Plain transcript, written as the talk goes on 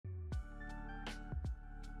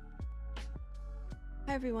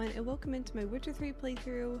Hi everyone, and welcome into my Witcher 3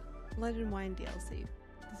 playthrough, Blood and Wine DLC.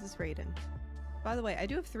 This is Raiden. By the way, I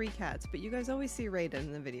do have 3 cats, but you guys always see Raiden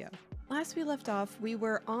in the video. Last we left off, we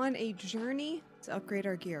were on a journey to upgrade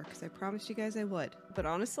our gear, because I promised you guys I would. But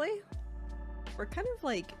honestly, we're kind of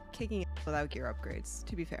like kicking it without gear upgrades,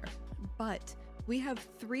 to be fair. But we have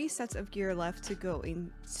 3 sets of gear left to go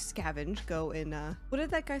and scavenge, what did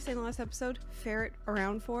that guy say in the last episode? Ferret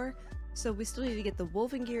around for? So we still need to get the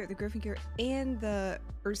Wolven Gear, the Griffin Gear, and the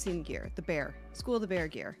Ursine Gear, the bear, School of the Bear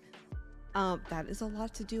gear. That is a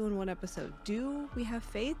lot to do in one episode. Do we have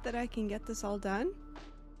faith that I can get this all done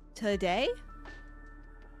today?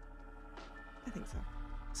 I think so.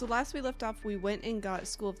 So last we left off, we went and got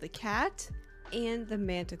School of the Cat and the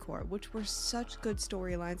Manticore, which were such good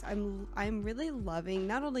storylines. I'm really loving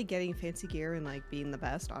not only getting fancy gear and like being the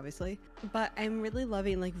best, obviously, but I'm really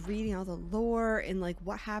loving like reading all the lore and like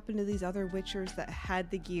what happened to these other Witchers that had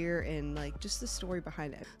the gear and like just the story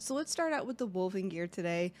behind it. So let's start out with the Wolven Gear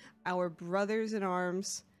today. Our brothers in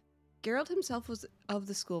arms. Geralt himself was of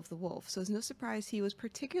the School of the Wolf, so it's no surprise he was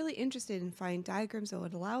particularly interested in finding diagrams that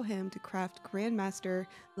would allow him to craft Grandmaster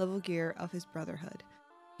level gear of his brotherhood.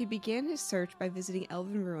 He began his search by visiting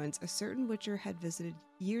elven ruins a certain Witcher had visited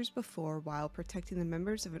years before while protecting the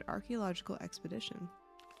members of an archaeological expedition.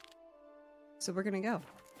 So we're gonna go.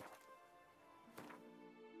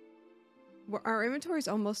 Our inventory is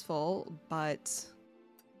almost full, but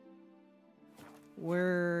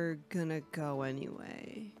we're gonna go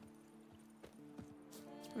anyway.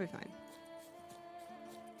 We'll be fine.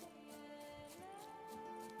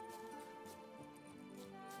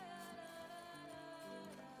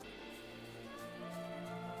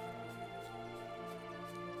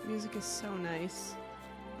 Music is so nice.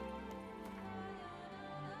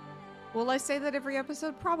 Will I say that every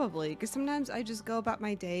episode? Probably, because sometimes I just go about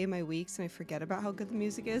my day and my weeks and I forget about how good the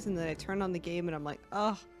music is, and then I turn on the game and I'm like,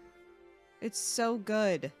 oh, it's so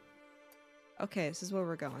good. Okay, this is where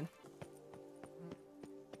we're going.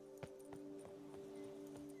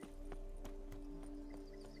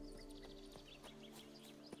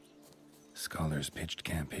 Scholars pitched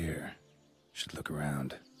camp here. Should look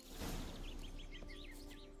around.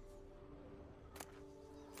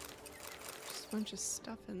 Just a bunch of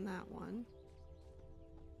stuff in that one.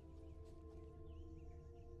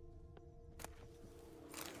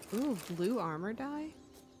 Ooh, blue armor dye?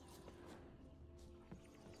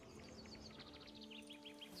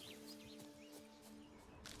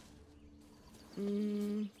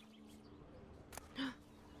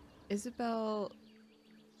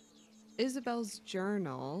 Isabel's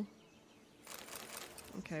journal.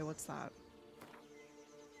 Okay, what's that?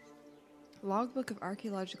 Logbook of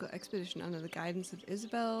archaeological expedition under the guidance of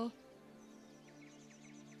Isabel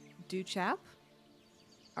Duchap.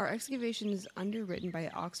 Our excavation is underwritten by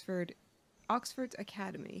Oxford's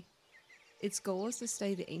Academy. Its goal is to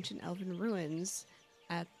study the ancient elven ruins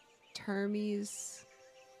at Tues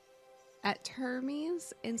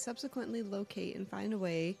and subsequently locate and find a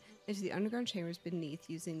way into the underground chambers beneath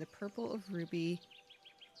using the purple ruby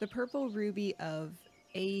of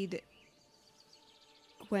Aid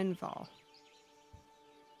Gwenval.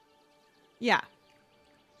 Yeah.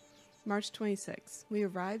 March 26. We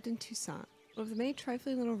arrived in Toussaint, one of the many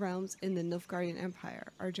trifling little realms in the Nilfgaardian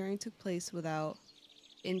Empire. Our journey took place without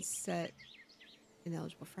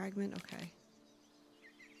ineligible fragment. Okay.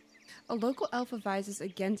 A local elf advises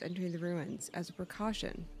against entering the ruins. As a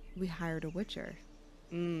precaution, we hired a Witcher.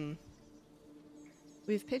 We've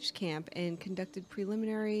pitched camp and conducted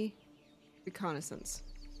preliminary reconnaissance.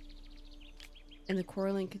 And the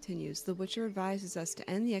quarreling continues. The Witcher advises us to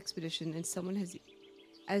end the expedition, and someone has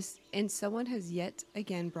yet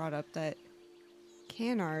again brought up that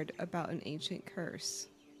canard about an ancient curse.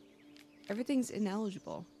 Everything's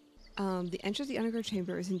ineligible. The entrance to the underground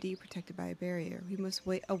chamber is indeed protected by a barrier. We must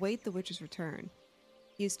await the Witcher's return.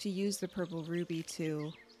 He is to use the purple ruby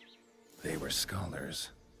to... They were scholars.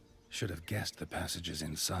 Should have guessed the passages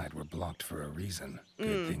inside were blocked for a reason.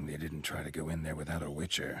 Good thing they didn't try to go in there without a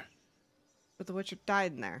Witcher. But the Witcher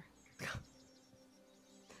died in there.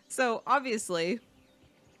 So, obviously...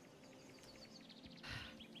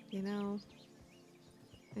 You know...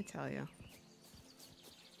 I tell you.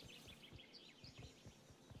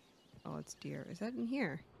 Oh, it's deer. Is that in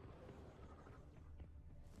here?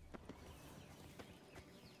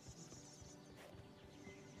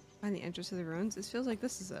 Find the entrance to the ruins? This feels like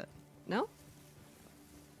this is it. No?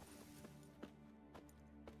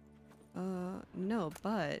 No,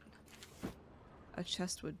 but a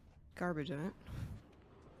chest with garbage in it.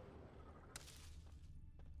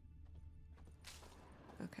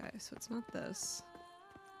 Okay, so it's not this.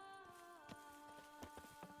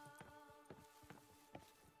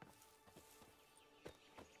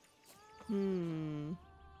 Hmm.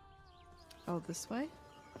 Oh, this way?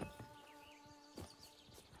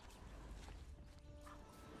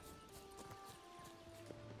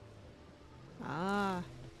 Ah.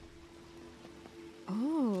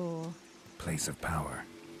 Oh. Place of power.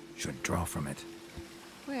 Should draw from it.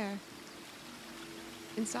 Where?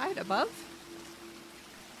 Inside? Above?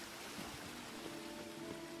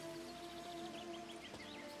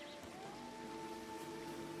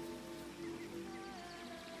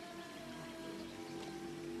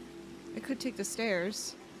 I could take the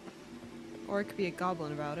stairs. Or it could be a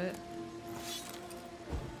goblin about it.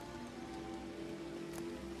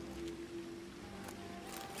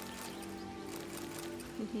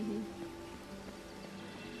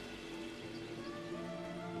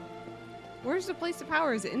 Where's the place of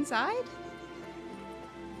power? Is it inside?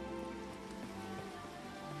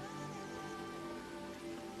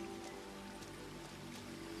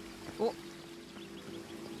 Oh.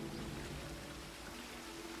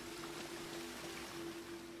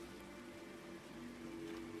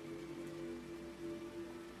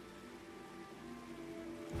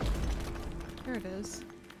 There it is.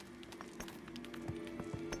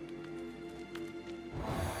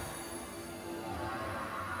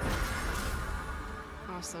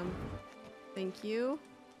 Awesome. Thank you.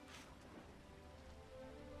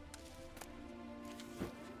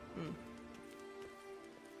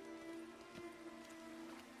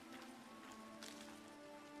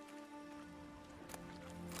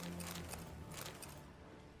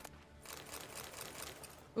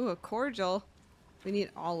 Ooh, a cordial. We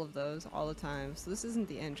need all of those all the time. So this isn't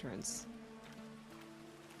the entrance.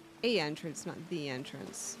 A entrance, not the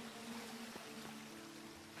entrance.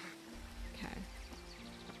 Okay.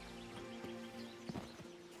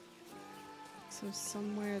 So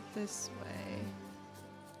somewhere this way.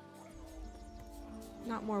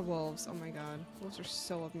 Not more wolves. Oh my god. Wolves are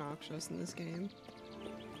so obnoxious in this game.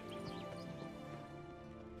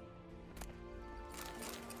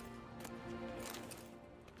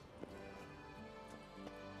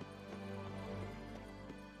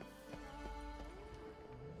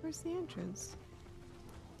 Where's the entrance?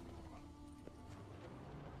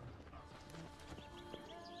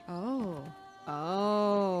 Oh.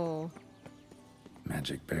 Oh.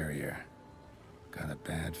 Magic barrier. Got a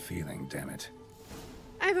bad feeling, damn it.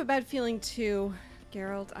 I have a bad feeling too,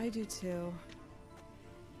 Geralt. I do too.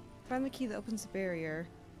 Find the key that opens the barrier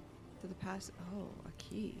to the pass. Oh, a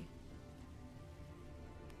key.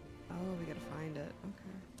 Oh, we gotta find it.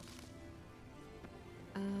 Okay.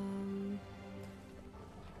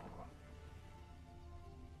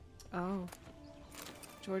 Oh.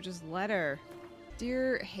 George's letter.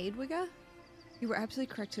 Dear Hadwiga, you were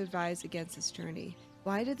absolutely correct to advise against this journey.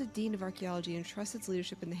 Why did the Dean of Archaeology entrust its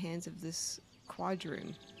leadership in the hands of this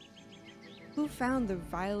quadroon? Who found the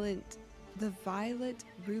violet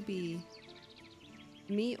ruby?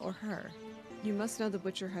 Me or her? You must know the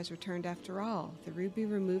Butcher has returned after all. The ruby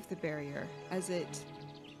removed the barrier, as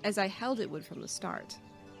I held it would from the start.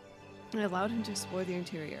 I allowed him to explore the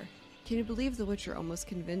interior. Can you believe the Witcher almost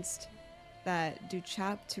convinced that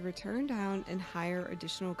Duchap to return down and hire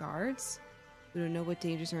additional guards? We don't know what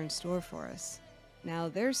dangers are in store for us. Now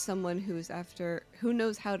there's someone who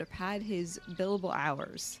knows how to pad his billable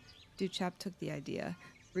hours. Duchap took the idea,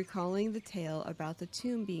 recalling the tale about the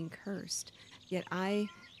tomb being cursed. Yet I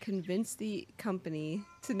convinced the company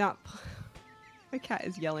to not... My cat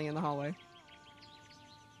is yelling in the hallway.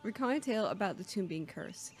 Recalling a tale about the tomb being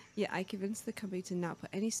cursed. Yet I convinced the company to not put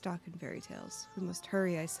any stock in fairy tales. We must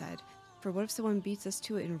hurry, I said. For what if someone beats us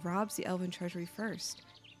to it and robs the elven treasury first?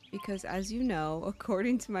 Because as you know,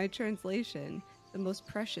 according to my translation, the most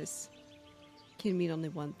precious can mean only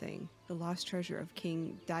one thing. The lost treasure of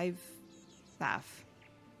King Divethaf.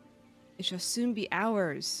 It shall soon be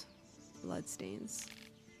ours. Bloodstains.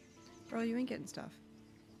 Bro, you ain't getting stuff.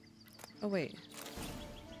 Oh wait.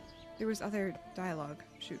 There was other dialogue.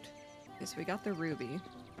 Shoot. Okay, so we got the ruby.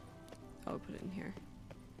 I'll put it in here.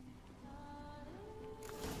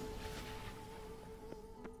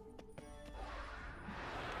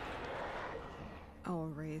 Oh, a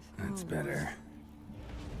wraith. That's oh, better.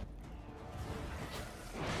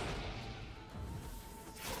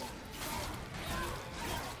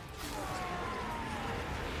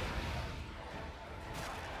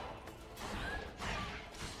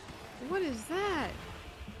 What is that?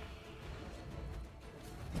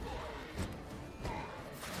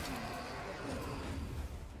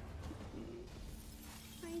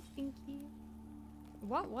 Hi, Pinky.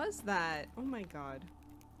 What was that? Oh my god.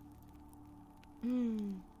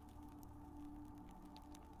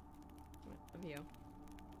 Of you.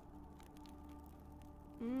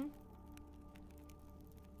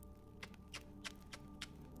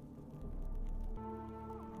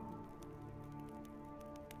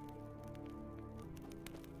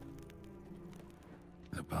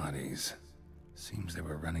 The bodies. Seems they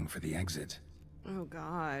were running for the exit. Oh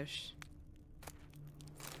gosh.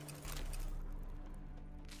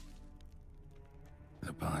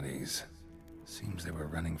 The bodies. Seems they were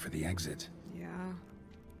running for the exit. Yeah.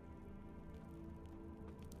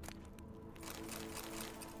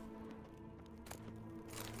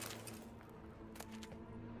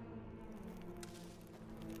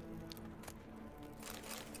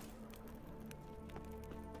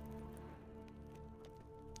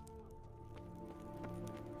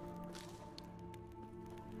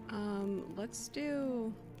 Let's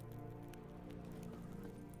do...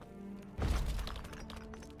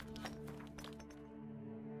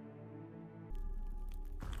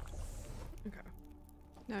 Okay.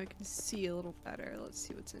 Now I can see a little better. Let's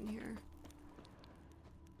see what's in here.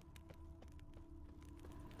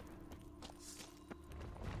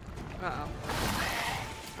 Uh-oh.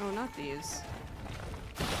 Oh, not these.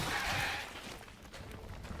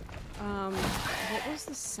 What was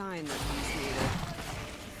the sign that these needed?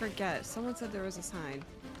 I forget. Someone said there was a sign.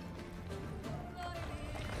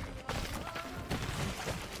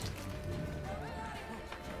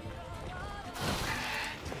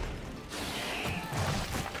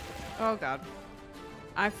 Oh god.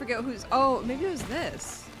 I forget who's... Oh, maybe it was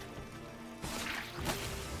this.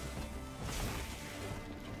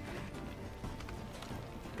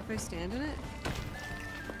 If I stand in it?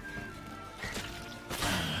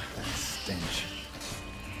 That stench.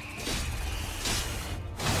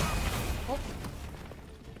 Oh.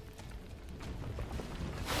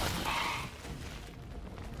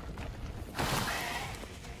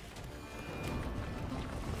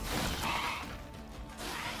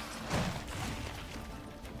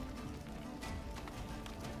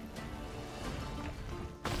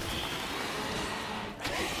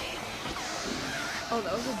 Oh,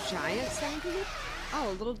 that was a giant centipede? Oh,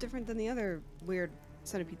 a little different than the other weird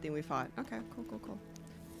centipede thing we fought. Okay, cool, cool, cool.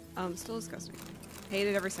 Still disgusting.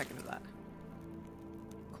 Hated every second of that.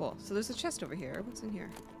 Cool. So there's a chest over here. What's in here?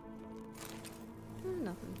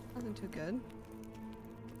 Nothing. Nothing too good.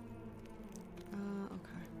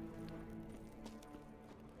 Okay.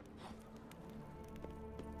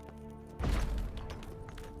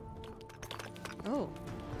 Oh.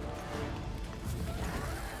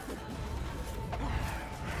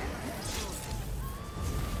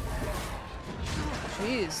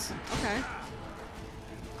 Jeez. Okay.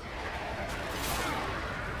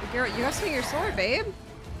 Geralt, you gotta swing your sword, babe.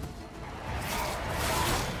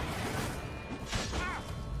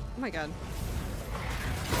 Oh my god.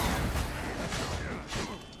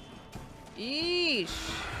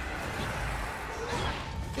 Eesh.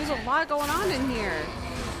 There's a lot going on in here.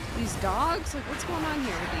 These dogs? Like, what's going on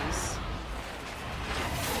here with these?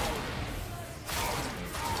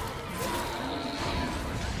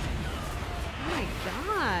 Oh my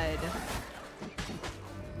god.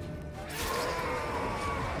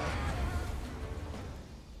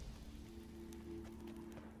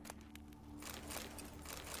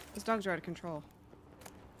 Those dogs are out of control.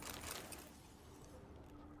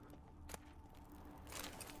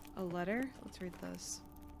 A letter? Let's read this.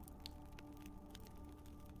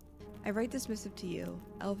 I write this missive to you,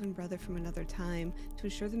 elven brother from another time, to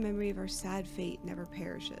ensure the memory of our sad fate never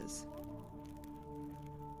perishes.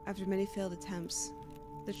 After many failed attempts,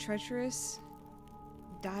 the treacherous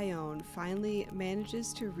Dione finally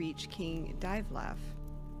manages to reach King Divethaf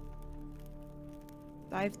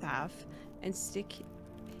and stick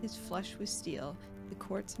his flesh with steel. The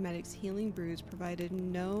court's medic's healing brews provided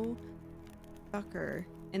no succor,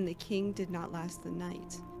 and the king did not last the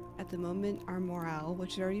night. At the moment, our morale,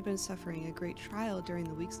 which had already been suffering a great trial during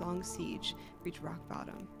the weeks-long siege, reached rock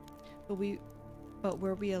bottom. But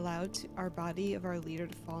were we allowed our body of our leader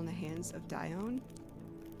to fall in the hands of Dione?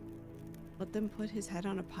 Let them put his head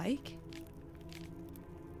on a pike?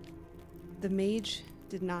 The mage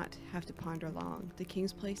did not have to ponder long. The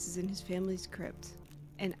king's place is in his family's crypt,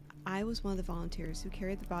 and I was one of the volunteers who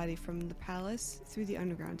carried the body from the palace through the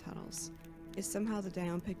underground tunnels. Yet somehow the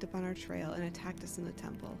Dione picked up on our trail and attacked us in the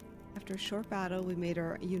temple. After a short battle, we made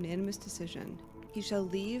our unanimous decision. He shall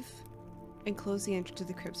leave and close the entrance to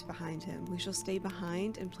the crypts behind him. We shall stay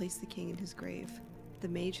behind and place the king in his grave. The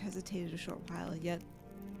mage hesitated a short while, yet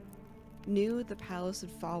knew the palace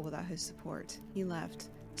would fall without his support. He left,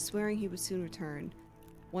 swearing he would soon return.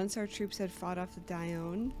 Once our troops had fought off the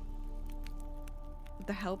Dione, with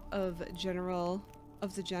the help of the general,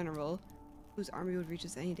 whose army would reach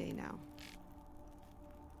us any day now.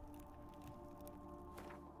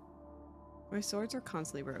 My swords are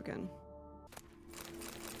constantly broken.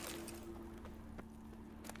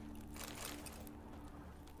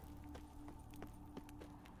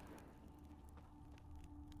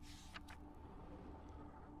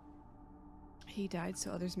 He died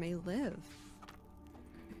so others may live.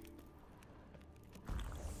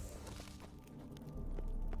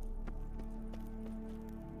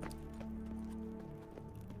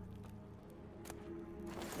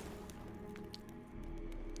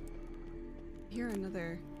 Here,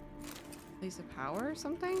 another place of power or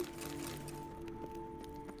something?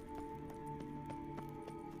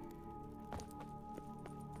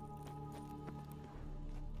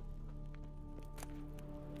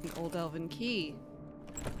 An old elven key.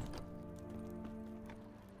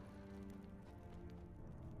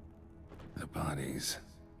 The bodies.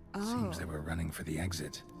 Oh. Seems they were running for the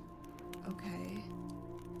exit. Okay.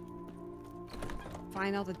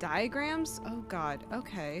 Find all the diagrams? Oh god,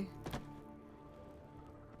 okay.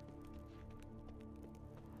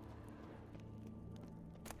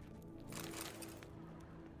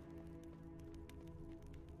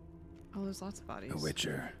 Oh, there's lots of bodies. A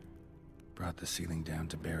witcher. Brought the ceiling down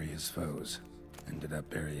to bury his foes. Ended up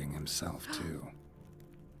burying himself, too.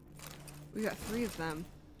 We got 3 of them.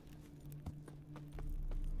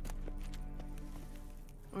 I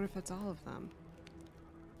wonder if that's all of them.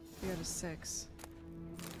 We got a 6.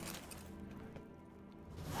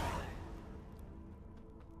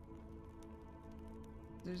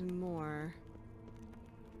 There's more.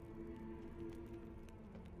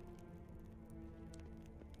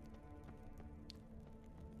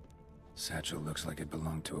 Satchel looks like it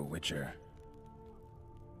belonged to a witcher.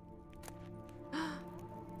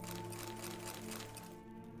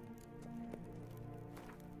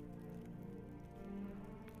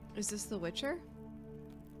 Is this the Witcher?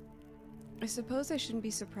 I suppose I shouldn't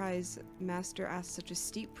be surprised Master asked such a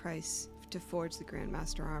steep price to forge the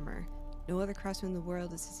Grandmaster armor. No other craftsman in the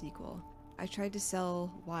world is his equal. I tried to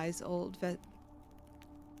sell wise old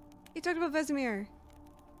He talked about Vesemir!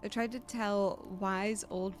 I tried to tell wise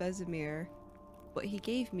old Vesemir what he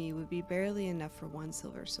gave me would be barely enough for 1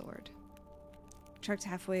 silver sword. Trekked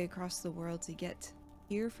halfway across the world to get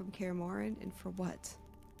here from Kaer Morhen, and for what?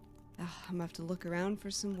 I'm gonna have to look around for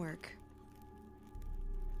some work.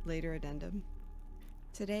 Later addendum.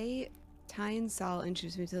 Today, Ty and Sal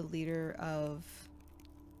introduced me to the leader of...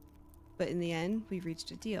 But in the end, we reached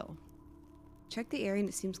a deal. Checked the area and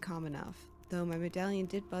it seems calm enough, though my medallion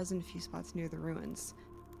did buzz in a few spots near the ruins.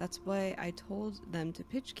 That's why I told them to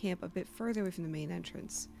pitch camp a bit further away from the main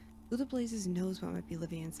entrance. Who the blazes knows what might be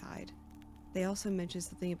living inside? They also mentioned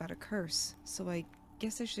something about a curse, so I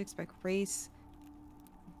guess I should expect race...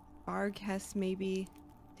 Barghest, maybe?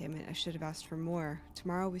 Damn it, I should have asked for more.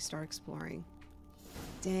 Tomorrow we start exploring.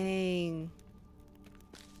 Dang.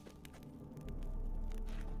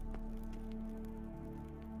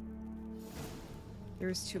 There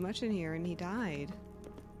was too much in here and he died.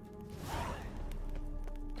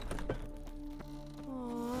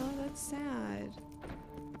 Aw, that's sad.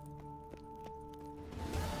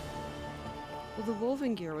 Well, the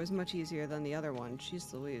Wolven Gear was much easier than the other one.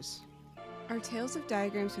 Jeez Louise. Our Tales of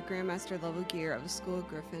Diagrams with Grandmaster level gear of the School of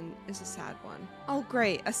Griffin is a sad one. Oh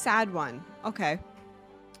great, a sad one. Okay.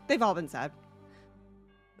 They've all been sad.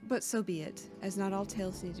 But so be it, as not all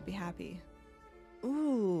tales need to be happy.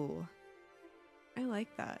 Ooh. I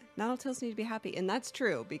like that. Not all tales need to be happy, and that's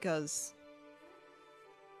true, because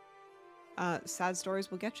sad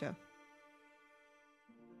stories will get you.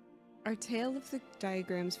 Our tale of the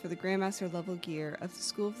diagrams for the Grandmaster level gear of the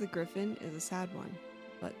School of the Griffin is a sad one.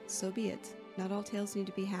 But so be it. Not all tales need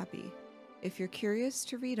to be happy. If you're curious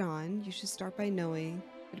to read on, you should start by knowing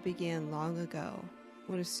that it began long ago,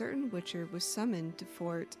 when a certain witcher was summoned to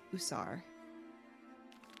Fort Usar.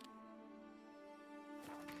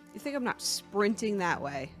 You think I'm not sprinting that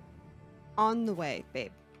way? On the way,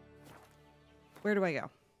 babe. Where do I go?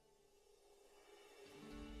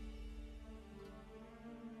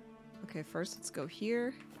 Okay, first let's go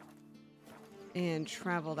here and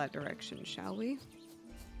travel that direction, shall we?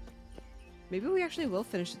 Maybe we actually will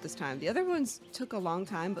finish it this time. The other ones took a long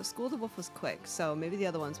time, but School of the Wolf was quick, so maybe the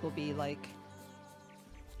other ones will be, like,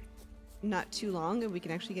 not too long, and we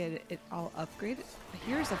can actually get it all upgraded.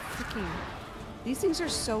 Here's a freaking... These things are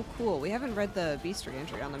so cool. We haven't read the bestiary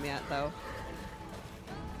entry on them yet, though.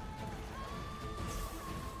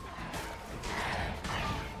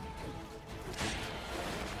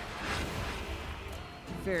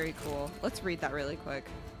 Very cool. Let's read that really quick.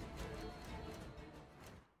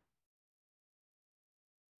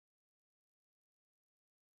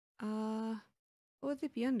 What would they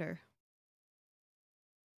be under?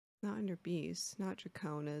 Not under bees, not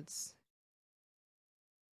draconids.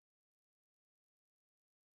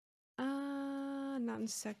 Not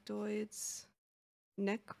insectoids.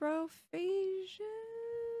 Necrophages?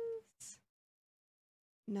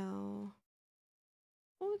 No.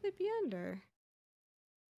 What would they be under?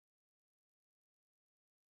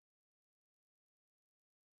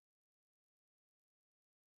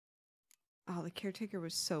 Oh, the caretaker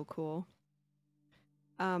was so cool.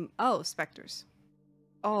 Oh, specters.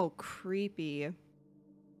 Oh, creepy.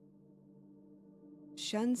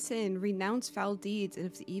 Shun sin, renounce foul deeds, and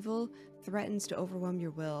if the evil threatens to overwhelm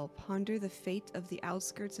your will, ponder the fate of the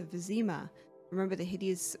outskirts of Vizima. Remember the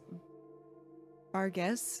hideous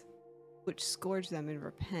Barges, which scourge them, and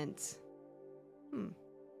repent.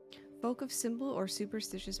 Folk of simple or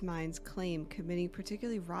superstitious minds claim committing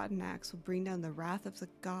particularly rotten acts will bring down the wrath of the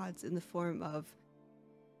gods in the form of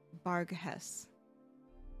Barges.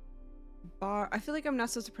 I feel like I'm not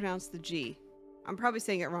supposed to pronounce the G. I'm probably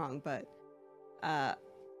saying it wrong, but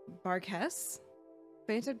Barges?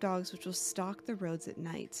 Phantom dogs which will stalk the roads at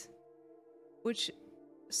night.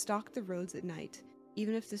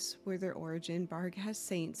 Even if this were their origin, Barges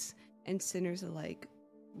saints and sinners alike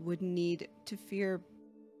would need to fear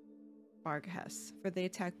Barges, for they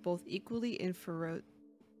attack both equally and for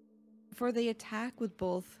they attack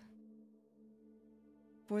both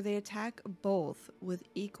with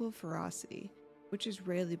equal ferocity, which is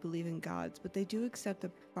rarely believe in gods, but they do accept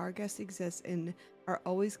that Barges exists and are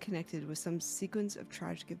always connected with some sequence of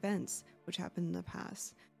tragic events which happened in the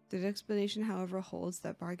past. The explanation, however, holds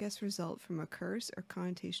that Barges result from a curse or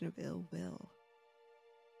connotation of ill will.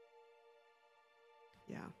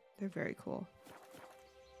 Yeah, they're very cool.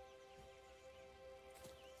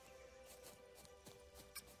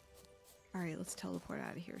 Alright, let's teleport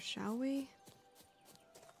out of here, shall we?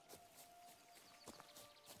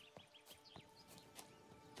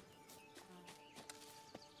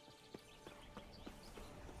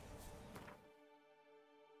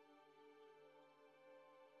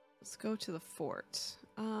 Let's go to the fort.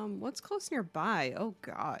 What's close nearby? Oh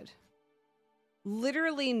god.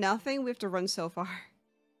 Literally nothing? We have to run so far.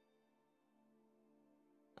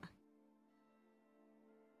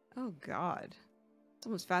 Oh god. It's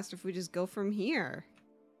almost faster if we just go from here.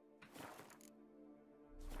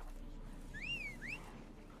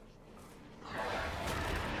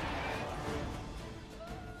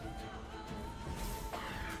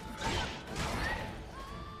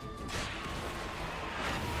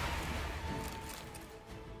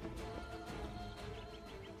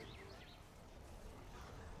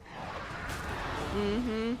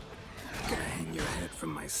 Gotta hang your head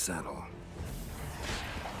from my saddle.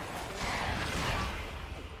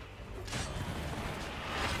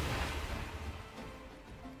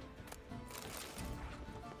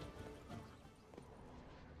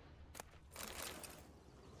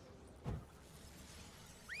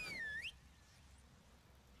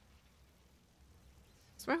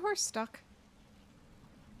 Is my horse stuck?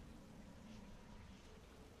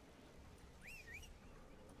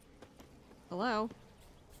 Hello?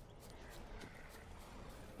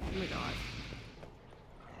 Oh my god.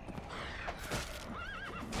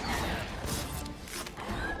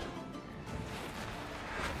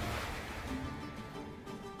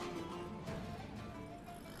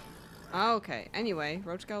 Okay, anyway,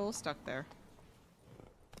 Roach got a little stuck there.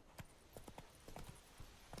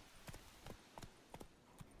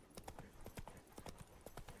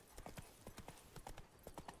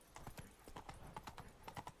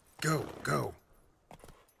 Go, go.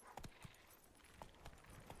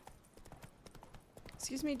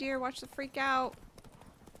 Excuse me, dear, watch the freak out.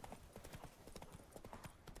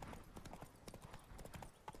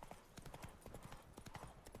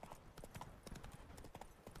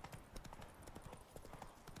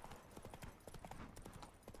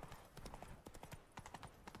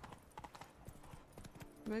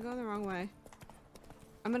 Am I going the wrong way?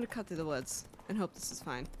 I'm gonna cut through the woods and hope this is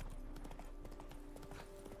fine.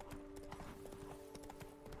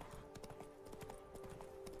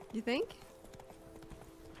 You think?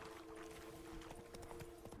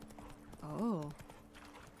 Oh.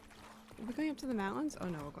 Are we going up to the mountains? Oh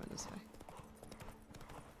no, we're going this way.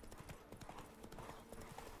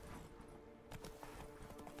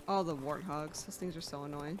 Oh, the warthogs. Those things are so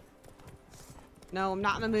annoying. No, I'm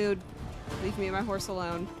not in the mood. Leave me and my horse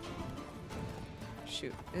alone.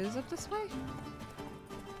 Shoot. It is up this way?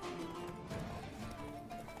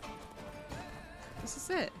 This is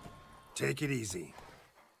it. Take it easy.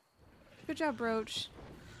 Good job, Roach.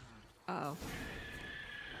 Uh-oh.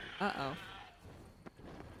 Uh-oh.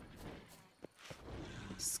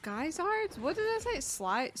 Skyzards? What did I say?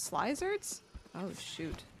 Slyzards? Oh,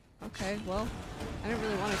 shoot. Okay, well, I didn't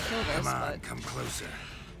really want to kill this, Come on, but... come closer.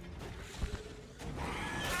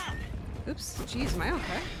 Oops. Jeez, am I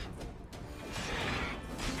okay?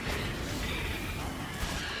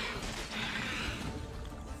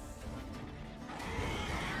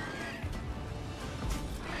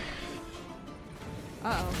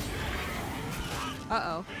 Uh-oh.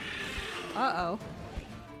 Uh-oh. Uh-oh.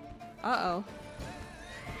 Uh-oh.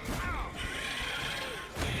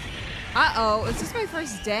 Uh-oh. Is this my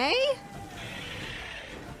first day?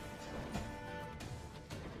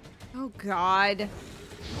 Oh, God.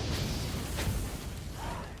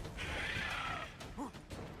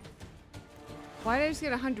 Why did I just get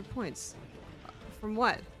 100 points? From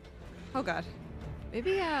what? Oh, God.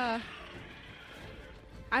 Maybe,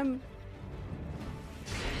 I'm...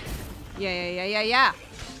 Yeah.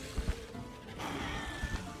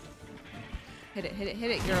 Hit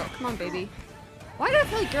it, girl. Come on, baby. Why do I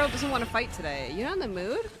feel like girl doesn't want to fight today? You not in the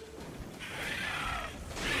mood?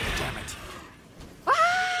 Damn it.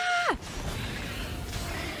 Ah!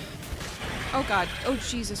 Oh, God. Oh,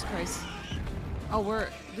 Jesus Christ. Oh,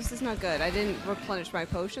 this is not good. I didn't replenish my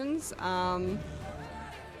potions.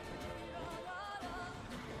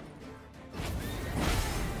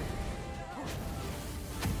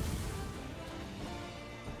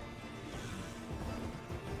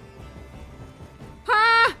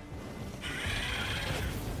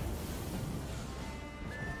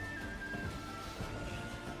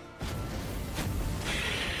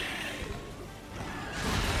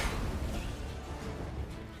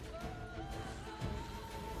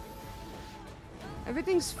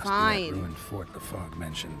 Everything's fine. That ruined fort the fog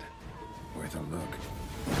mentioned. Worth a look.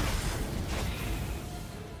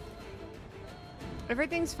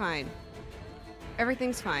 Everything's fine.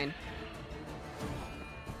 Everything's fine.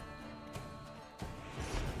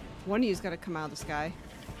 One of you's gotta come out of the sky.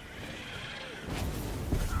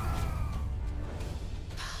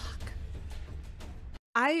 Fuck.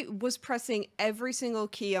 I was pressing every single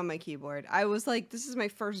key on my keyboard. I was like, this is my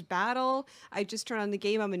first battle. I just turned on the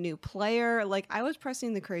game. I'm a new player. Like, I was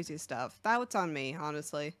pressing the craziest stuff. That was on me,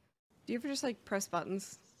 honestly. Do you ever just, like, press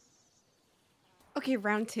buttons? Okay,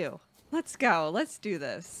 round 2. Let's go. Let's do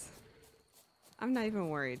this. I'm not even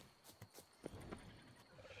worried.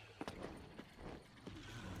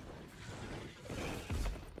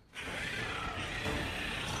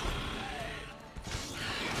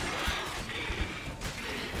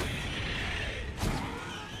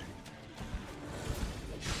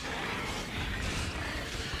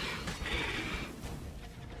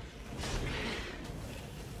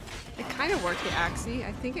 It kind of worked, the Axie.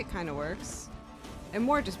 I think it kind of works. And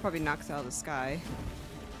more just probably knocks it out of the sky.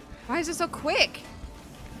 Why is it so quick?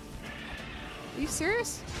 Are you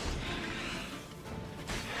serious?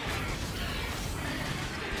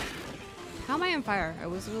 How am I on fire? I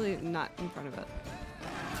was really not in front of it.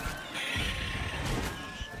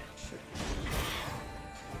 Shoot.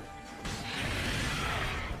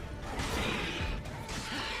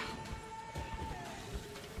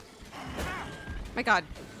 My God.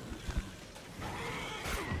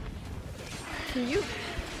 Can you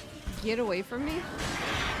get away from me?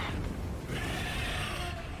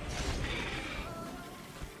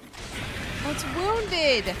 Oh, it's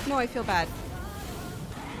wounded! No, I feel bad.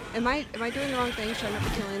 Am I doing the wrong thing? Should I not be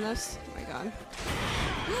killing this? Oh my God.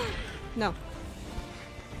 No.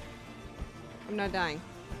 I'm not dying.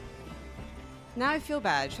 Now I feel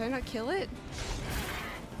bad. Should I not kill it?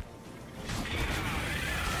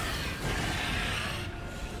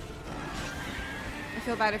 I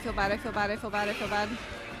feel bad, I feel bad, I feel bad, I feel bad, I feel bad.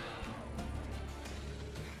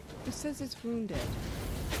 It says it's wounded.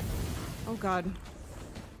 Oh God.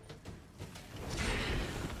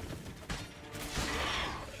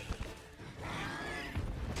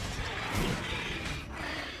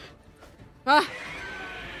 Ah!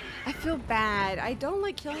 I feel bad. I don't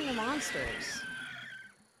like killing the monsters.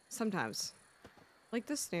 Sometimes. Like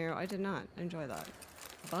this scenario, I did not enjoy that.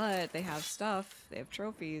 But they have stuff. They have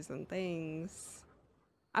trophies and things.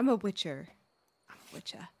 I'm a witcher. I'm a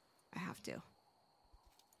witcher. I have to.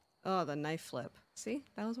 Oh, the knife flip. See?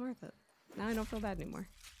 That was worth it. Now I don't feel bad anymore.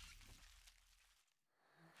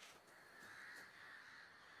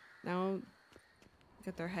 Now,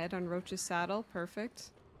 get their head on Roach's saddle.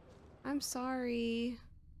 Perfect. I'm sorry.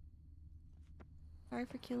 Sorry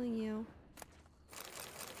for killing you.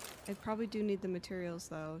 I probably do need the materials,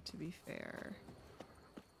 though, to be fair.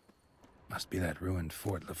 Must be that ruined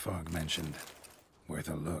fort the fog mentioned. Worth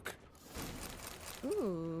a look.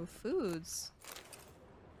 Ooh, foods.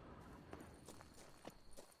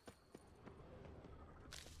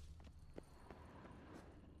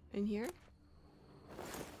 In here?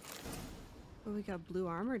 Oh, we got blue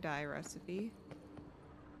armor dye recipe.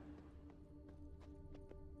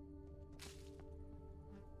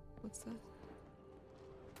 What's that?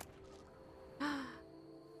 Got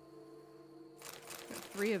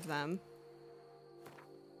 3 of them.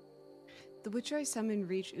 The Witcher I summoned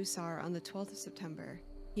reached Usar on the 12th of September.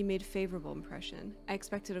 He made a favorable impression. I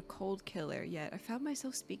expected a cold killer, yet I found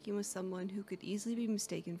myself speaking with someone who could easily be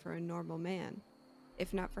mistaken for a normal man.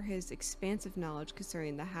 If not for his expansive knowledge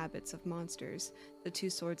concerning the habits of monsters, the 2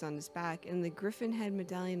 swords on his back, and the griffin head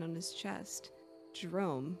medallion on his chest.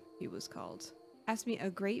 Jerome, he was called, asked me a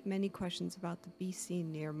great many questions about the beast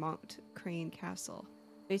seen near Mount Crane Castle.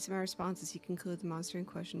 Based on my responses, he concluded the monster in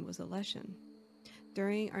question was a Leshen.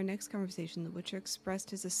 During our next conversation, the Witcher expressed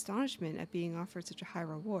his astonishment at being offered such a high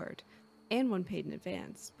reward, and one paid in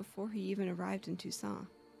advance, before he even arrived in Toussaint.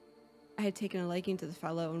 I had taken a liking to the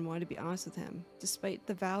fellow and wanted to be honest with him. Despite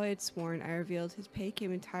the vow I had sworn, I revealed his pay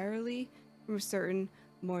came entirely from a certain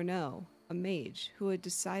Morneau, a mage, who had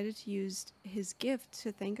decided to use his gift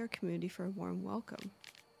to thank our community for a warm welcome.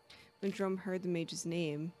 When Jerome heard the mage's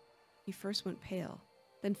name, he first went pale,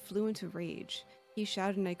 then flew into rage. He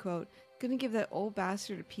shouted, and I quote, "Gonna give that old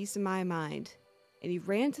bastard a piece of my mind." And he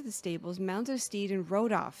ran to the stables, mounted a steed, and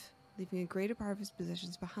rode off, leaving a greater part of his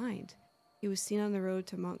possessions behind. He was seen on the road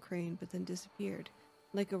to Mount Crane, but then disappeared,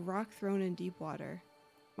 like a rock thrown in deep water.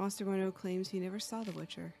 Master Morneau claims he never saw the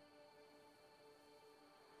Witcher.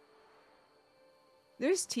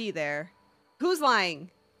 There's tea there. Who's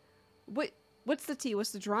lying? What's the tea?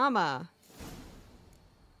 What's the drama?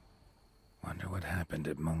 Wonder what happened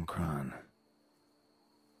at Moncron.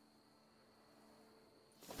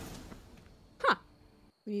 Huh.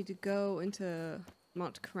 We need to go into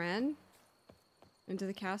Mount Crane? Into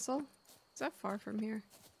the castle? Is that far from here?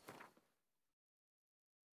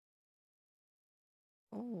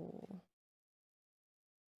 Oh.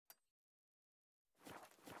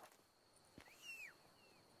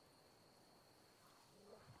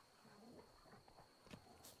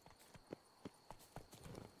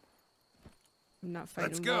 I'm not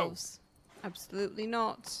fighting Let's go. wolves. Absolutely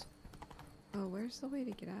not. Oh, where's the way to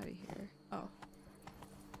get out of here? Oh.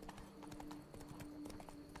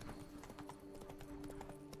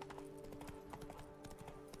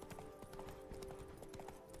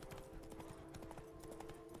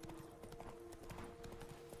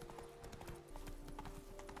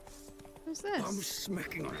 Who's this? I'm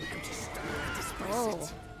smacking on empty stomach. Oh.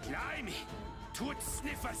 Despise it. Blimey. Tut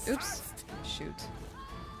sniffers Oops. fast. Shoot.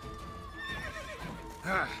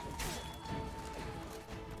 Ah.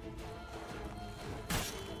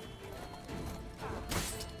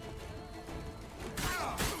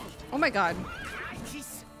 Oh my god.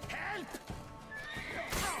 Crikey's, help!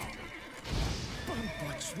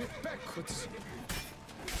 Watch me backwards.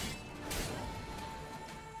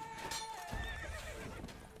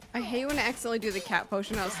 I hate when I accidentally do the cat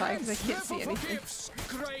potion outside because I can't see anything.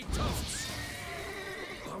 Great tufts.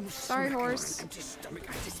 I'm Sorry, smacking on horse. an empty stomach.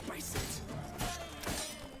 I despise it.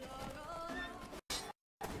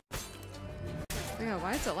 Yeah,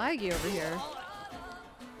 why is it laggy over here?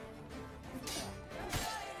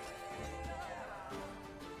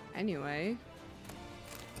 Anyway.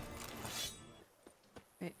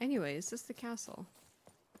 Wait, anyway, is this the castle?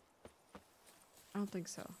 I don't think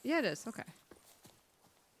so. Yeah, it is. Okay.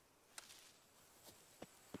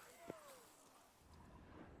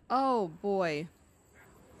 Oh, boy.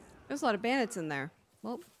 There's a lot of bandits in there.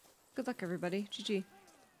 Well, good luck, everybody. GG.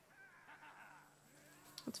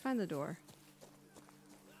 Let's find the door.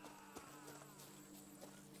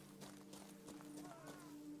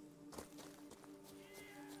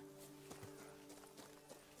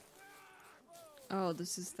 Oh,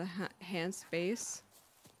 this is the hand space.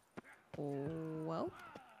 Well.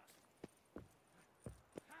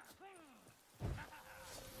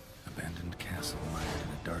 Abandoned castle mired in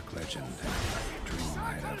a dark legend. Dream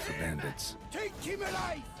hideout for bandits. Take him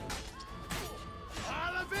alive!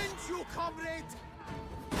 I'll avenge you, comrade!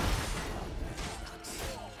 I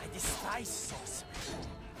despise sauce.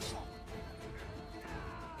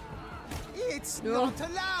 It's No. not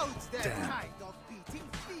allowed. That Damn. kind of beating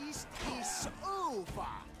feast is over.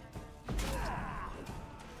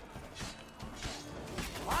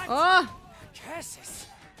 What? Oh! Curses!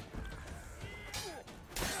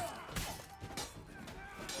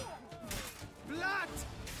 Blood!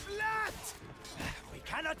 Blood! We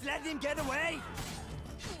cannot let him get away!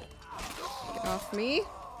 Get off me.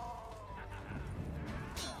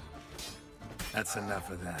 That's enough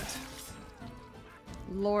of that.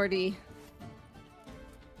 Lordy.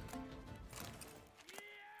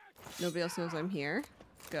 Nobody else knows I'm here.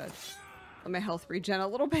 Good. Let my health regen a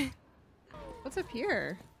little bit. What's up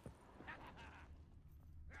here?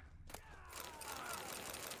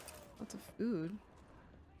 Lots of food.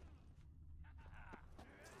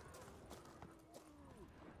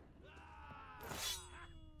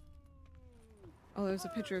 Oh, there's a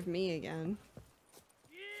picture of me again.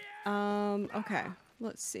 Okay.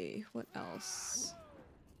 Let's see. What else?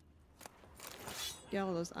 Get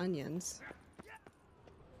all those onions.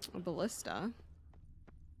 A ballista.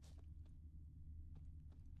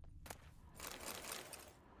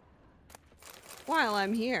 While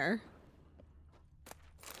I'm here.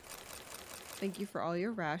 Thank you for all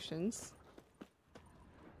your rations.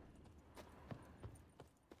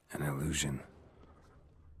 An illusion.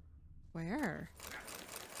 Where?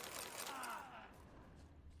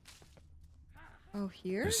 Oh,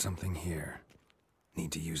 here? There's something here.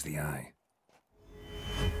 Need to use the eye.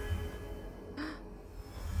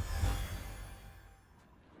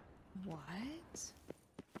 What?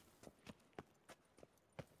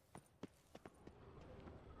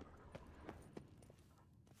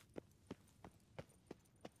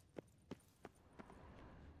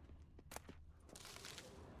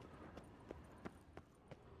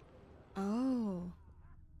 Oh.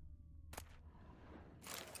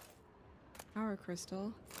 Power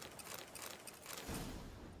crystal.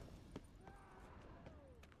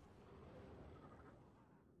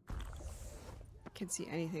 Can't see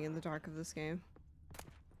anything in the dark of this game.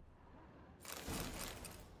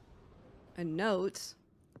 A note.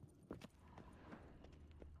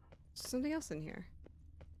 Something else in here.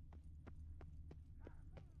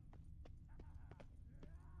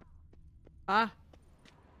 Ah.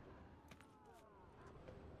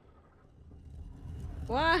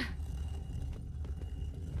 What?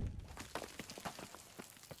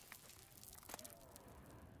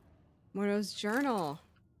 Mordo's journal.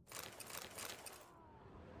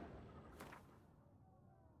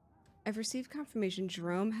 I've received confirmation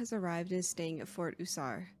Jerome has arrived and is staying at Fort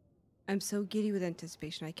Usar. I'm so giddy with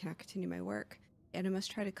anticipation I cannot continue my work, and I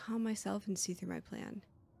must try to calm myself and see through my plan.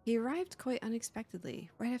 He arrived quite unexpectedly,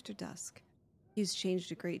 right after dusk. He's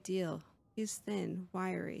changed a great deal. He is thin,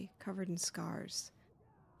 wiry, covered in scars.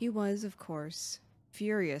 He was, of course,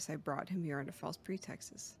 furious I brought him here under false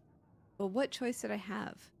pretexts. But what choice did I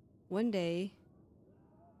have? One day,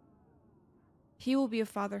 he will be a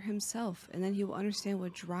father himself, and then he will understand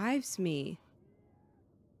what drives me.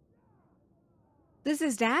 This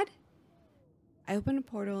is Dad? I opened a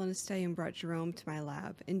portal in a study and brought Jerome to my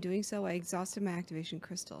lab. In doing so, I exhausted my activation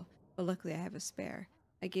crystal, but luckily I have a spare.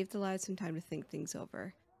 I gave the lad some time to think things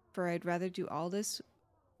over, for I'd rather do all this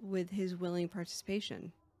with his willing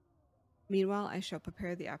participation. Meanwhile, I shall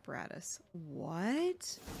prepare the apparatus.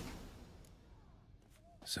 What?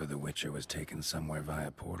 So the Witcher was taken somewhere via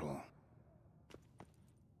portal.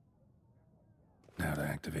 Now to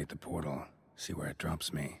activate the portal, see where it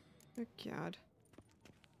drops me. Oh, God.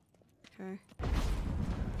 Okay.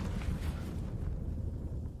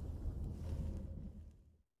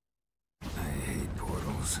 I hate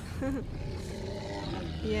portals.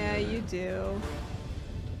 Yeah, you do.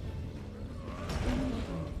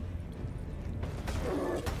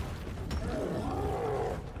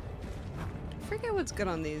 I forget what's good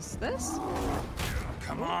on these. This?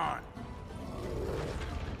 Come on.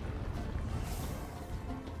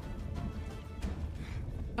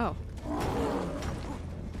 Oh.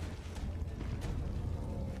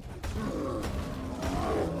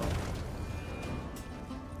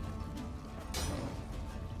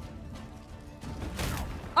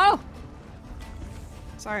 Oh!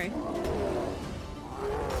 Sorry.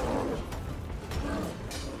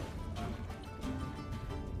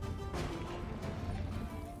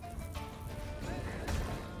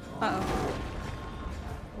 Uh-oh.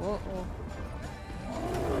 Uh-oh.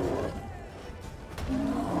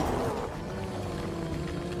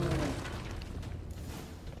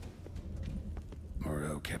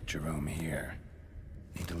 Moreau kept Jerome here.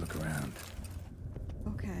 Need to look around.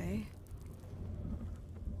 Okay.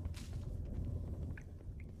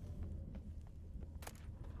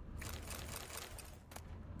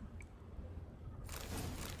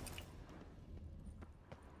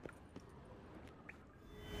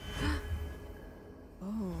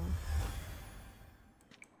 Oh.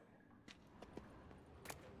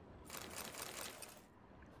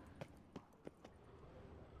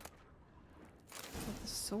 Got the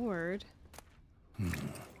sword.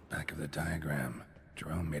 Back of the diagram.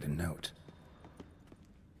 Jerome made a note.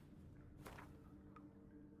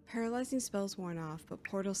 Paralyzing spells worn off, but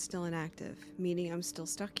portal's still inactive, meaning I'm still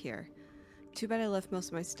stuck here. Too bad I left most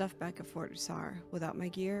of my stuff back at Fort Usar. Without my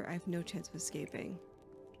gear, I have no chance of escaping.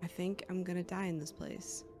 I think I'm gonna die in this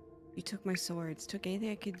place. You took my swords, took anything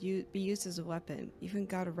I could be used as a weapon, even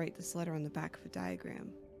got to write this letter on the back of a diagram.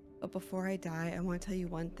 But before I die, I want to tell you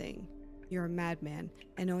one thing. You're a madman,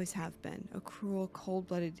 and always have been. A cruel,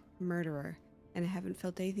 cold-blooded murderer. And I haven't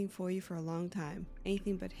felt anything for you for a long time.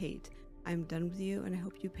 Anything but hate. I'm done with you, and I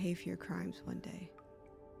hope you pay for your crimes one day.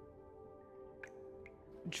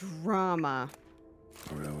 Drama.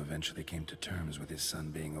 Oro eventually came to terms with his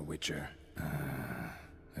son being a witcher.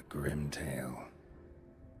 A grim tale.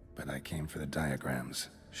 But I came for the diagrams.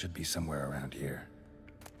 Should be somewhere around here.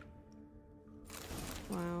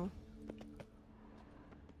 Wow.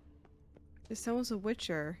 His son was a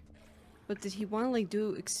witcher. But did he want to, like,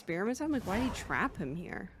 do experiments on him? Like, why did he trap him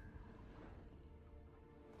here?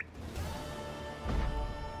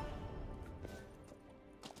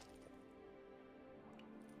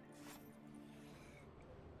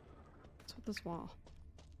 What's with this wall?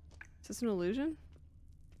 Is this an illusion?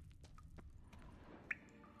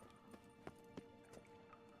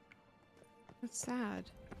 That's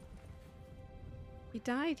sad. He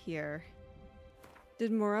died here.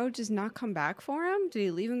 Did Moreau just not come back for him? Did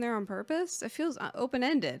he leave him there on purpose? It feels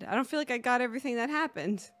open-ended. I don't feel like I got everything that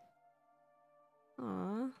happened.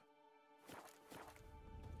 Aww.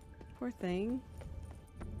 Poor thing.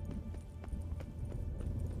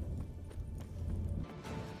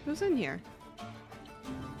 Who's in here?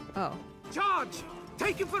 Oh. Charge!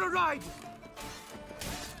 Take him for a ride!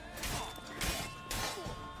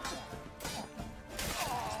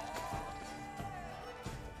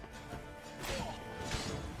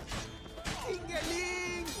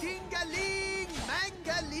 Ding-a-ling! Ding-a-ling!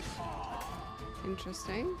 Mangaling!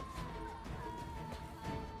 Interesting.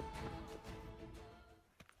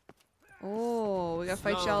 Oh, we gotta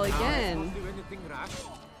fight y'all again. Do anything rash.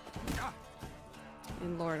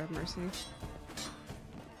 And Lord have mercy.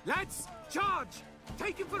 Lads, charge!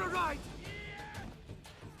 Take him for a ride!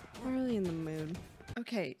 Really in the mood.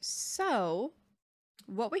 Okay, so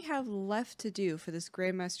what we have left to do for this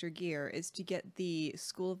Grandmaster Gear is to get the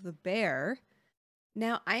School of the Bear.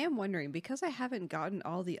 Now, I am wondering, because I haven't gotten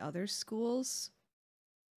all the other schools,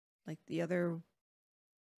 like the other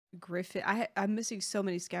Griffin, I'm missing so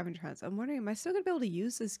many scavenger hunts. I'm wondering, am I still gonna be able to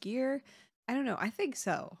use this gear? I don't know. I think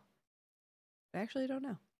so. I actually don't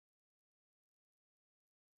know.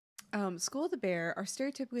 School of the Bear are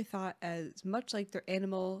stereotypically thought as much like their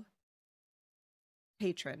animal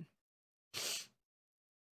patron.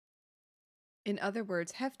 In other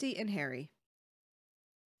words, hefty and hairy.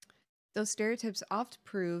 Those stereotypes oft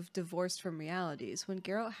prove divorced from realities. When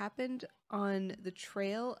Geralt happened on the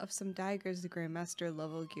trail of some diagrams the Grandmaster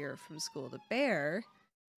level gear from School of the Bear,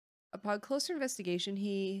 upon closer investigation,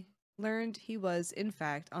 he learned he was, in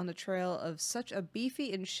fact, on the trail of such a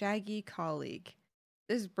beefy and shaggy colleague.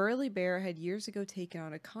 This burly bear had years ago taken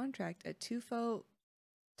on a contract at Tuffo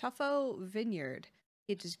Vineyard.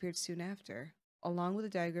 He had disappeared soon after, along with the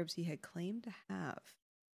diagrams he had claimed to have.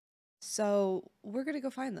 So, we're gonna go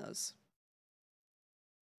find those.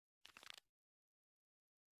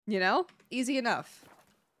 You know? Easy enough.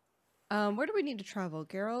 Where do we need to travel?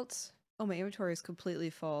 Geralt? Oh, my inventory is completely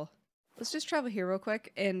full. Let's just travel here real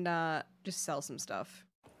quick and just sell some stuff.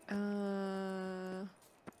 Down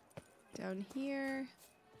here.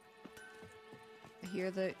 I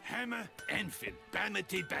hear the Hammer, Enfield,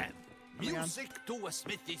 Bamity Bam. Oh my God. Music to a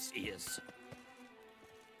smithy's ears.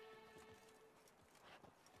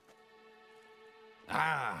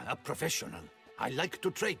 Ah, a professional. I like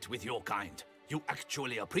to trade with your kind. You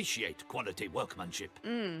actually appreciate quality workmanship.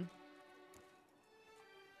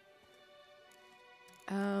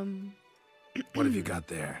 What have you got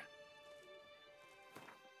there?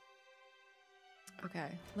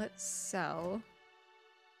 Okay, let's sell.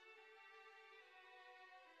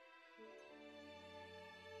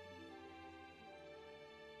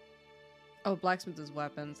 Oh, blacksmith is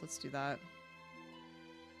weapons. Let's do that.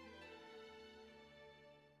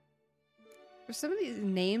 For some of these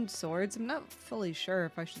named swords, I'm not fully sure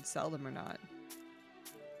if I should sell them or not.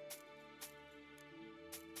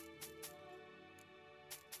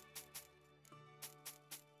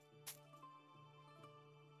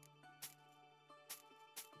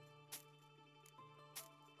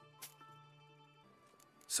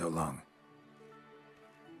 So long.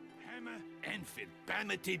 Hammer, Enfield,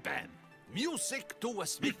 Bamity Bam. Music to a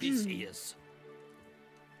smithy's ears.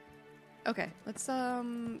 Okay, let's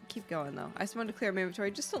keep going though. I just wanted to clear my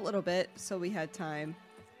inventory just a little bit so we had time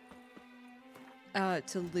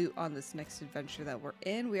to loot on this next adventure that we're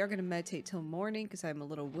in. We are going to meditate till morning because I'm a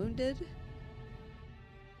little wounded.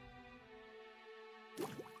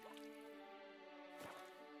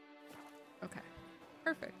 Okay,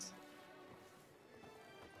 perfect.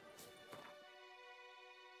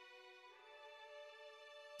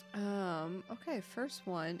 Okay, first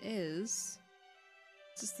one is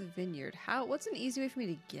just the vineyard. What's an easy way for me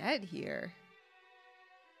to get here?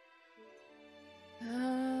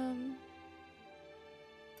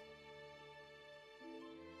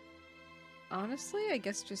 Honestly, I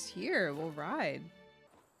guess just here. We'll ride.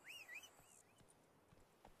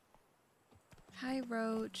 Hi,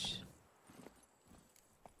 Roach.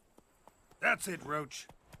 That's it, Roach.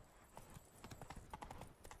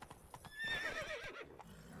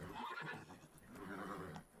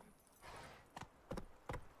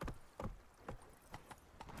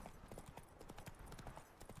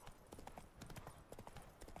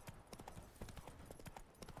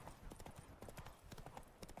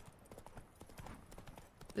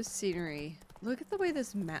 This scenery. Look at the way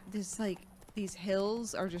this map, these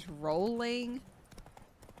hills are just rolling.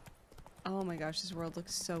 Oh my gosh, this world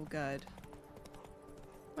looks so good.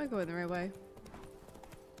 Am I going the right way?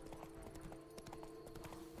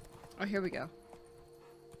 Oh, here we go.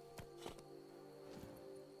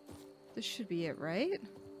 This should be it, right?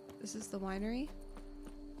 This is the winery.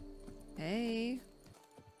 Hey.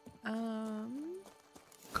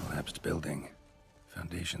 Collapsed building.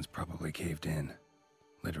 Foundations probably caved in.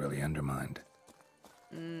 Literally undermined.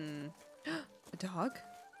 A dog?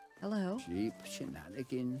 Hello. Cheap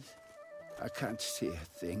shenanigans. I can't see a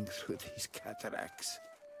thing through these cataracts.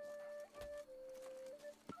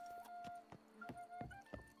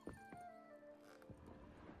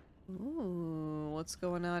 Ooh, what's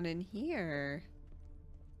going on in here?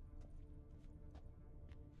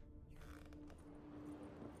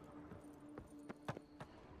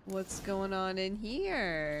 What's going on in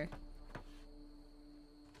here?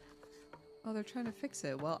 Oh, they're trying to fix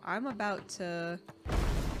it. Well, I'm about to...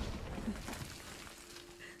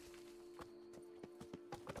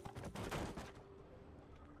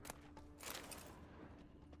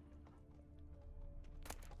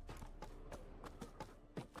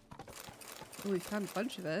 Ooh, we found a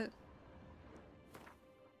bunch of it.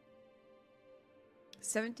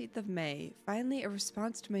 17th of May. Finally, a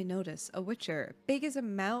response to my notice. A witcher, big as a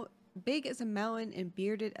mountain and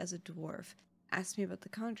bearded as a dwarf, asked me about the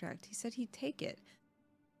contract. He said he'd take it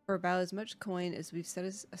for about as much coin as we've set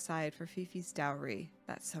aside for Fifi's dowry.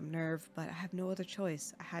 That's some nerve, but I have no other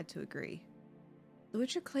choice. I had to agree. The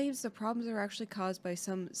Witcher claims the problems are actually caused by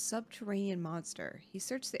some subterranean monster. He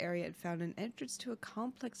searched the area and found an entrance to a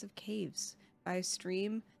complex of caves by a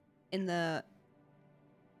stream in the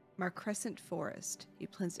Marcrescent Forest. He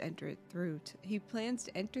plans to enter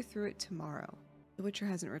through it tomorrow. The Witcher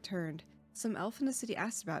hasn't returned. Some elf in the city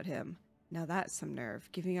asked about him. Now that's some nerve,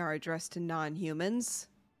 giving our address to non-humans.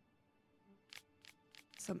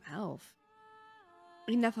 Some elf.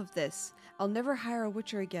 Enough of this. I'll never hire a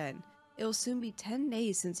Witcher again. It will soon be 10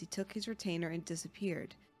 days since he took his retainer and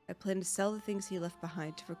disappeared. I plan to sell the things he left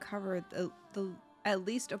behind to recover at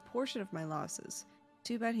least a portion of my losses.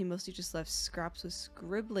 Too bad he mostly just left scraps with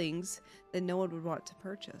scribblings that no one would want to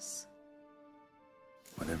purchase.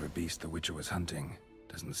 Whatever beast the Witcher was hunting,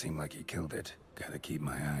 doesn't seem like he killed it. Gotta keep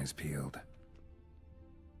my eyes peeled.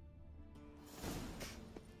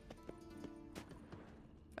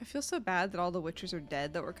 I feel so bad that all the Witchers are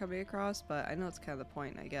dead that we're coming across, but I know it's kind of the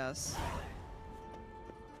point, I guess.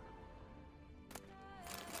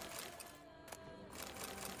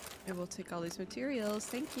 I will take all these materials,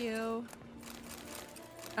 thank you.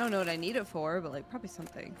 I don't know what I need it for, but like probably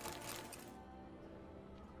something.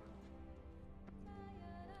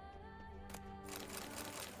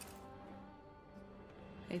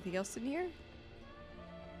 Anything else in here?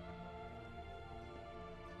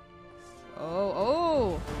 Oh,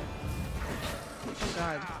 oh! Oh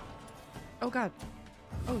god. Oh god.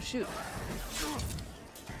 Oh shoot.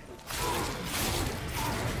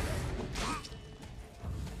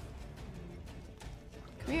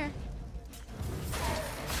 Come here.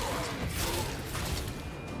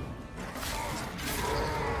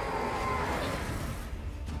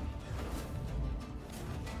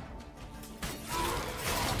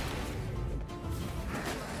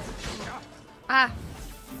 Ah!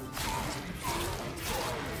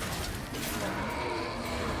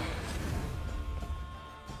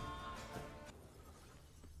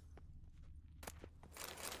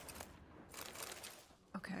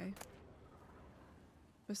 Okay.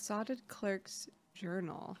 Besotted Clerk's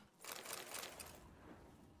Journal.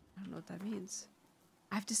 I don't know what that means.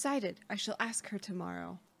 I've decided. I shall ask her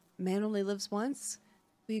tomorrow. Man only lives once.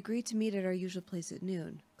 We agreed to meet at our usual place at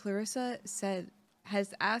noon. Clarissa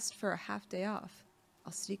has asked for a half day off.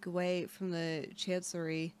 I'll sneak away from the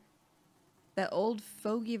chancellery. That old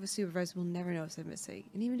fogey of a supervisor will never notice I'm missing.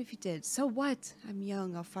 And even if he did, so what? I'm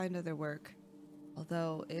young, I'll find other work.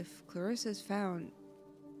 Although, if Clarissa's found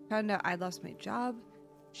out I lost my job,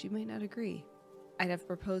 she might not agree. I'd have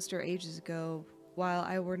proposed her ages ago, while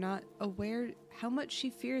I were not aware how much she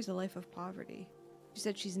fears a life of poverty. She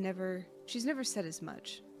said she's never said as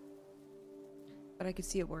much. But I could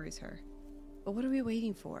see it worries her. But what are we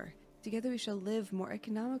waiting for? Together we shall live more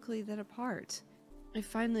economically than apart. And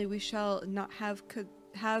finally, we shall not have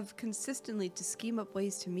consistently to scheme up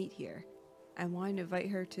ways to meet here. I want to invite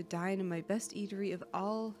her to dine in my best eatery of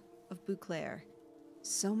all of Beauclair.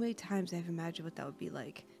 So many times I've imagined what that would be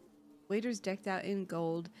like. Waiters decked out in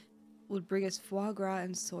gold would bring us foie gras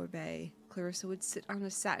and sorbet. Clarissa would sit on a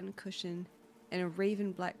satin cushion and a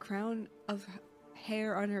raven black crown of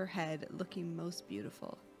hair on her head, looking most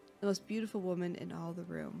beautiful. The most beautiful woman in all the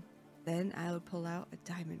room. Then I would pull out a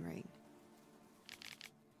diamond ring.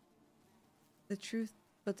 The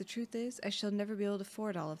truth is, I shall never be able to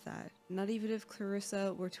afford all of that. Not even if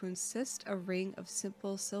Clarissa were to insist a ring of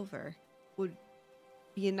simple silver would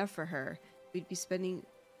be enough for her. We'd be spending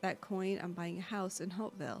that coin on buying a house in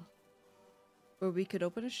Hopeville, where we could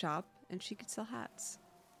open a shop and she could sell hats.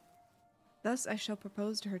 Thus I shall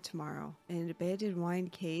propose to her tomorrow, in an abandoned wine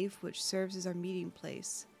cave which serves as our meeting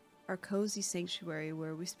place, our cozy sanctuary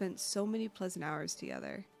where we spent so many pleasant hours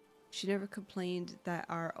together. She never complained that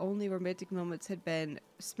our only romantic moments had been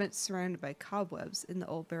spent surrounded by cobwebs in the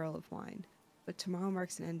old barrel of wine. But tomorrow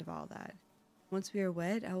marks an end of all that. Once we are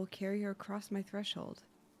wed, I will carry her across my threshold.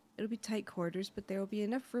 It'll be tight quarters, but there will be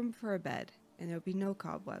enough room for a bed, and there will be no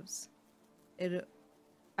cobwebs.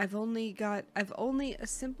 I've only a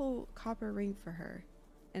simple copper ring for her,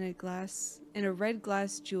 and a red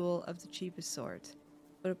glass jewel of the cheapest sort.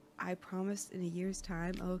 But I promised in a year's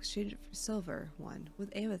time I'll exchange it for silver one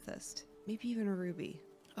with amethyst, maybe even a ruby.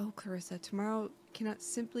 Oh, Clarissa, tomorrow cannot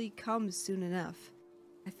simply come soon enough.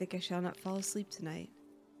 I think I shall not fall asleep tonight.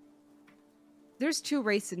 There's two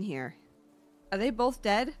wraiths in here. Are they both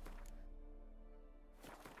dead?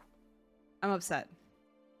 I'm upset.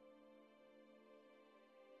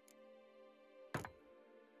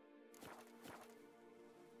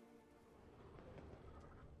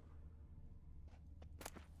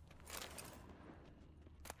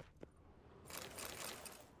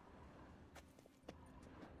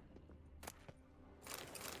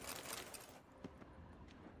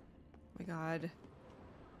 God.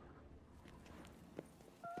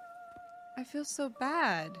 I feel so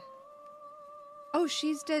bad. Oh,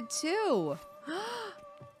 she's dead too.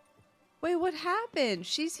 Wait, what happened?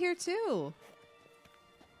 She's here too.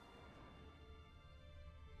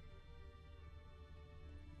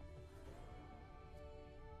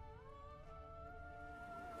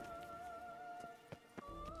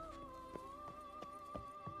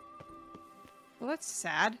 Well, that's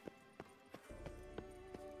sad.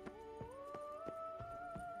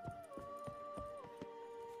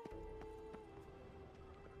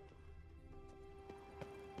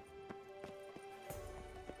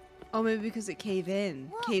 Oh, maybe because it caved in.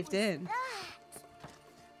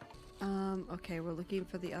 Okay, we're looking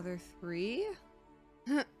for the other three.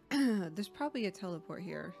 There's probably a teleport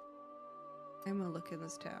here. I'm gonna look in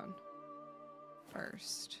this town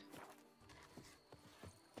first.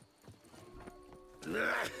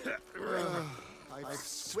 I've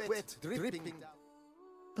sweat dripping down.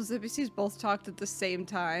 Those NPCs both talked at the same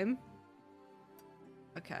time.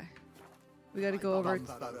 Okay. We gotta go over.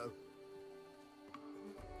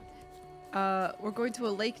 We're going to a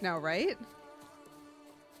lake now, right?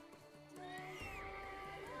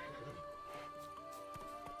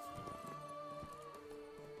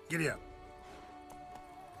 Giddy up.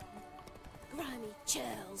 Grimy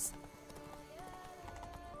chills.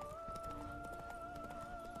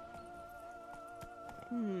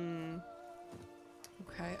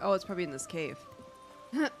 Okay. Oh, it's probably in this cave.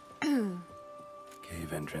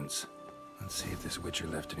 Cave entrance. Let's see if this witcher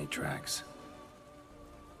left any tracks.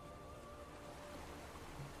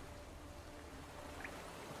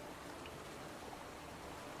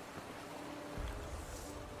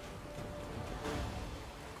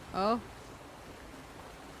 Oh.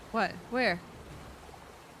 What? Where?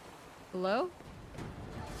 Below?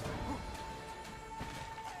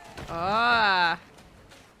 Ah.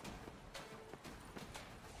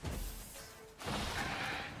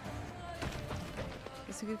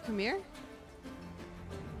 Guess we could come here?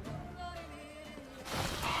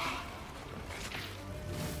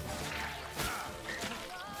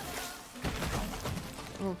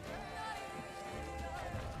 Oh.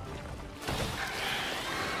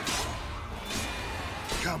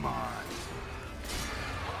 Come on.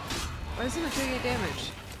 Why isn't it doing any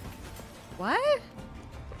damage? What?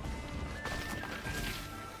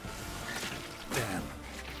 Damn.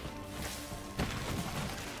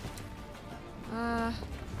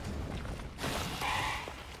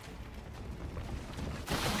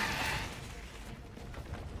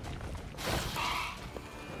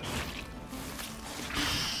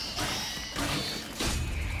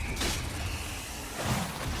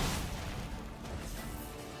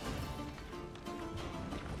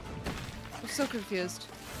 so confused.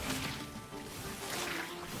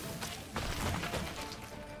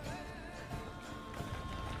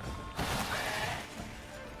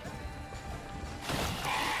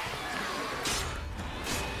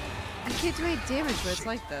 I can't do any damage when it's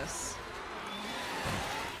like this.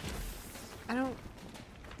 I don't...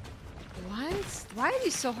 What? Why are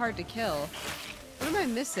these so hard to kill? What am I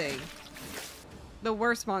missing? The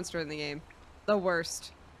worst monster in the game. The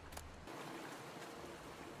worst.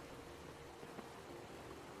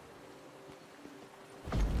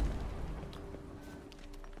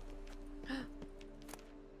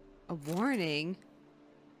 A warning?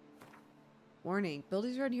 Warning.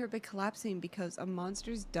 Buildings around here have been collapsing because a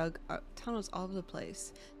monster's dug tunnels all over the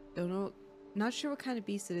place. Don't know... Not sure what kind of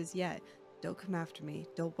beast it is yet. Don't come after me.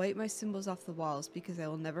 Don't wipe my symbols off the walls because I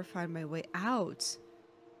will never find my way out.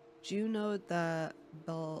 Do you know the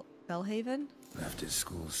Bellhaven? Left his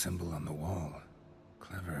school symbol on the wall.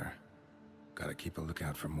 Clever. Gotta keep a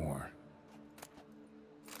lookout for more.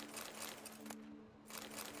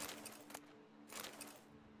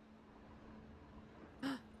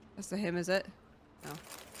 That's the him, is it? No.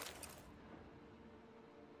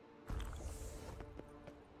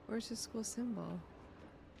 Where's his school symbol?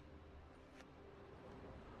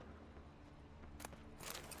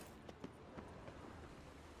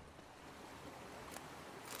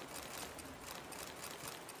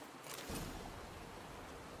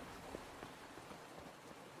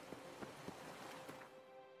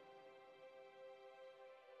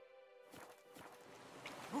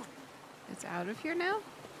 It's out of here now?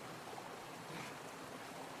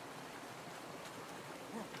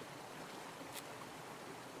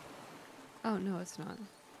 Oh, no, it's not.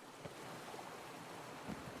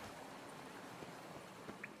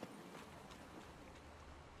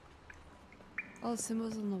 All the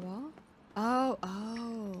symbols on the wall? Oh,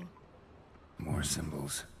 oh. More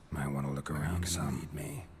symbols. Might want to look around some. Lead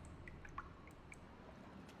me.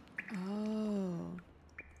 Oh.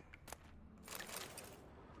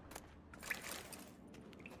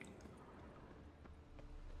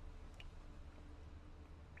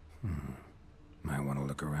 Might want to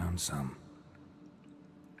look around some.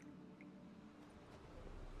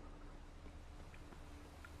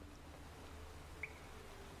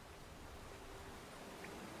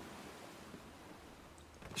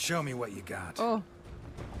 Show me what you got. Oh.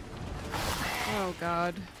 Oh,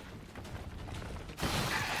 God.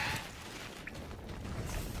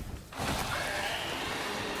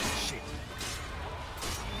 Shit.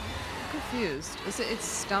 I'm confused. Is it its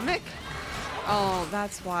stomach? Oh,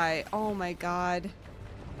 that's why. Oh my God.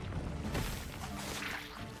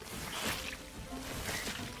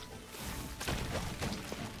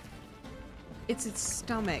 It's its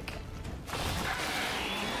stomach.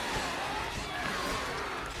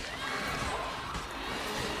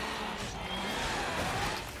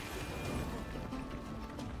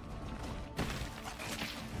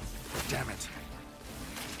 Damn it.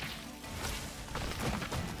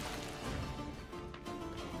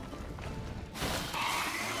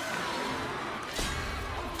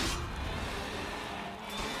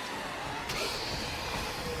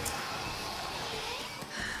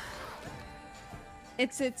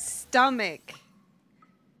 It's its stomach.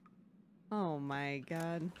 Oh my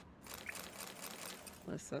God.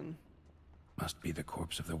 Listen. Must be the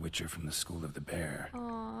corpse of the Witcher from the School of the Bear.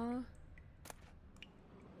 Aww.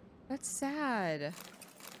 That's sad.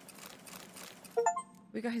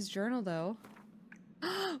 We got his journal though.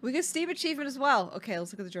 We got Steam achievement as well. Okay,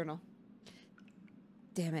 let's look at the journal.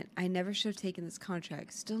 Damn it, I never should have taken this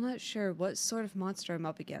contract. Still not sure what sort of monster I'm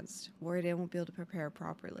up against. Worried I won't be able to prepare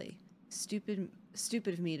properly. Stupid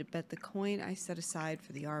of me to bet the coin I set aside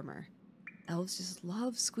for the armor. Elves just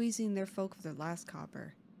love squeezing their folk for their last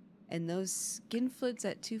copper. And those skinflits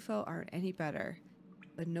at Tufo aren't any better.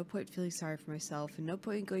 But no point feeling sorry for myself, and no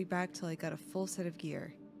point going back till I got a full set of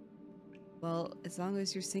gear. Well, as long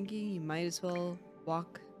as you're sinking, you might as well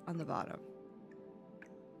walk on the bottom.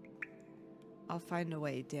 I'll find a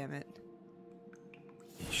way, damn it.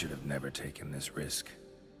 He should have never taken this risk.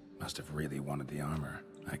 Must have really wanted the armor.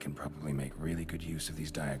 I can probably make really good use of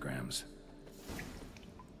these diagrams.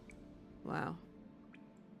 Wow.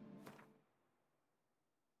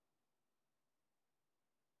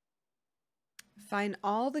 Find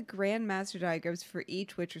all the Grandmaster diagrams for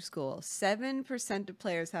each Witcher school. 7% of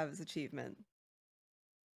players have this achievement.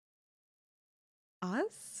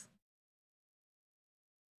 Us?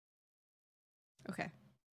 Okay.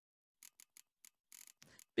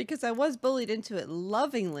 Because I was bullied into it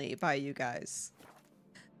lovingly by you guys.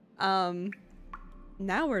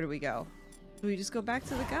 Now where do we go? Do we just go back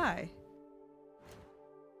to the guy?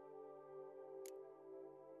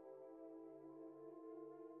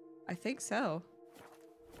 I think so.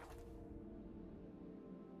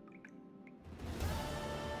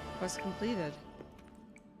 Quest completed.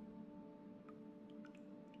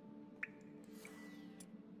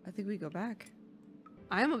 I think we go back.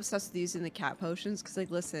 I am obsessed with using the cat potions because, like,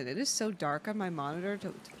 listen, it is so dark on my monitor to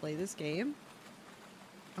play this game.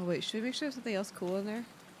 Oh, wait, should we make sure there's something else cool in there?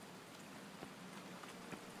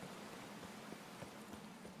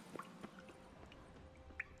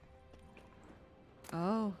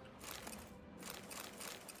 Oh.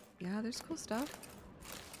 Yeah, there's cool stuff.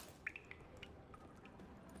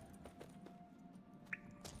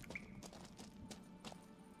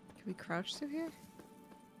 Can we crouch through here?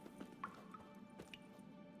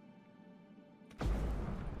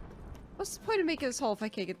 What's the point of making this hole if I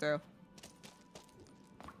can't get through?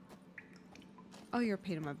 Oh, you're a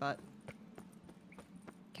pain in my butt.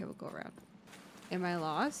 Okay, we'll go around. Am I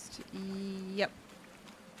lost? Yep.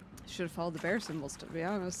 Should have followed the bear symbols, to be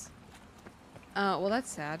honest. Well, that's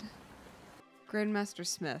sad. Grandmaster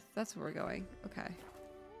Smith. That's where we're going. Okay.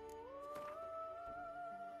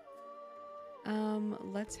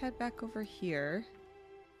 Let's head back over here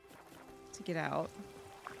to get out.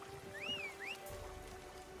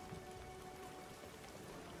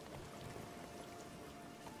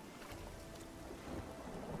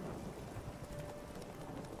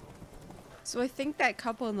 So I think that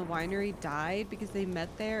couple in the winery died because they met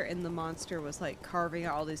there and the monster was like carving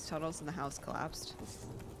out all these tunnels and the house collapsed.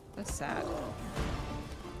 That's sad.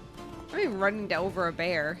 I mean, running over a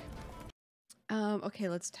bear. Okay,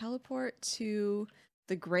 let's teleport to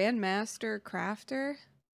the Grandmaster Crafter.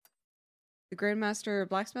 The Grandmaster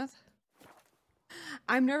Blacksmith.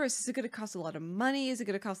 I'm nervous. Is it going to cost a lot of money? Is it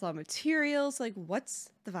going to cost a lot of materials? Like,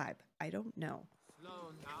 what's the vibe? I don't know.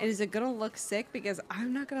 And is it gonna look sick? Because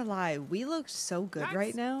I'm not gonna lie, we look so good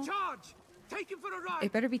right now. Charge! Take him for a ride!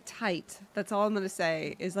 It better be tight. That's all I'm gonna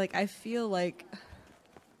say. Is like, I feel like...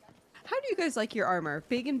 How do you guys like your armor?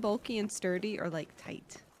 Big and bulky and sturdy, or like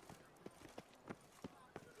tight?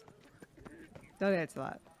 Don't answer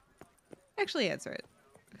that. Actually answer it.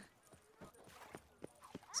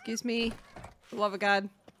 Excuse me. For the love of God.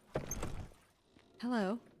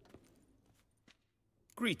 Hello.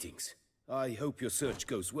 Greetings. I hope your search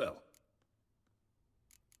goes well.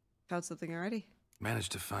 Found something already.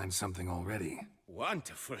 Managed to find something already.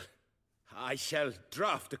 Wonderful. I shall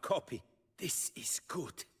draft a copy. This is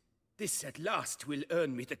good. This at last will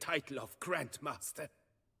earn me the title of Grandmaster.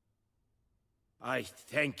 I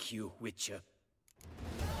thank you, Witcher.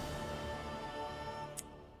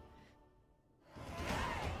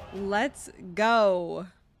 Let's go.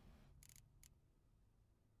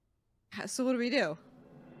 So what do we do?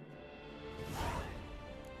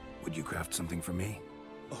 Would you craft something for me?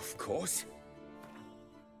 Of course.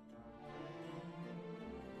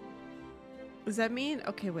 Does that mean?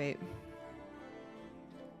 Okay, wait.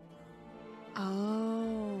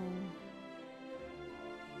 Oh.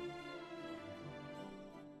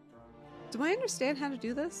 Do I understand how to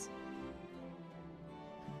do this?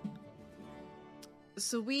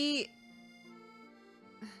 So we...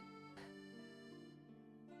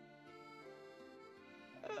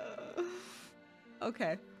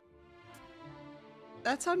 Okay.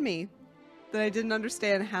 That's on me. That I didn't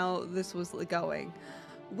understand how this was going.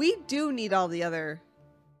 We do need all the other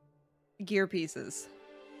gear pieces.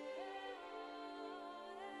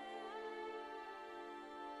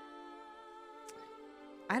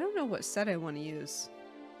 I don't know what set I want to use.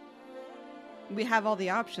 We have all the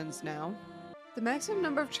options now. The maximum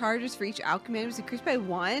number of charges for each alchemy item is increased by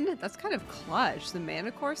 1? That's kind of clutch. The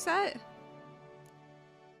mana core set?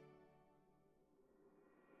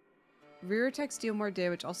 Rear attacks deal more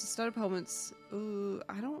damage, also stun opponents. Ooh,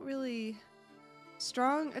 I don't really...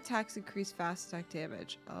 Strong attacks increase fast attack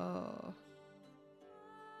damage. Oh.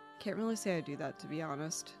 Can't really say I do that, to be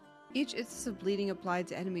honest. Each instance of bleeding applied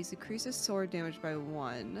to enemies increases sword damage by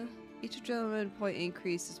 1. Each adrenaline point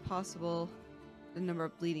increase is possible. The number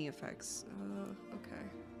of bleeding effects. Okay.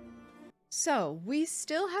 So, we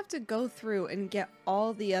still have to go through and get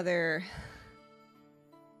all the other...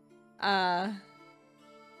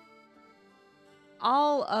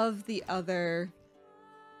 all of the other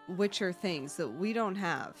Witcher things that we don't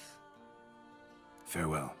have.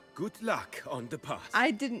 Farewell. Good luck on the path.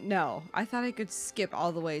 I didn't know. I thought I could skip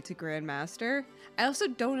all the way to Grandmaster. I also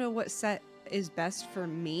don't know what set is best for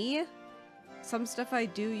me. Some stuff I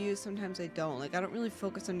do use, sometimes I don't. Like, I don't really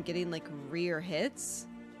focus on getting, like, rear hits.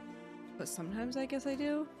 But sometimes I guess I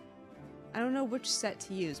do. I don't know which set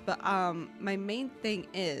to use. But, my main thing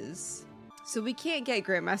is... So we can't get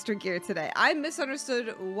Grandmaster Gear today. I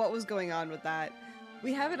misunderstood what was going on with that.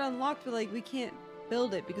 We have it unlocked, but, like, we can't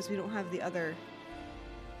build it because we don't have the other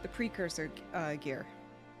the precursor gear.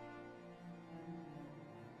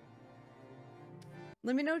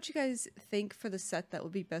 Let me know what you guys think for the set that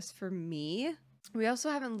would be best for me. We also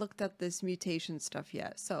haven't looked at this mutation stuff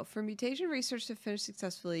yet. So for mutation research to finish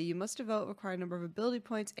successfully, you must develop a required number of ability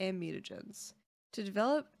points and mutagens. To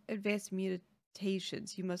develop advanced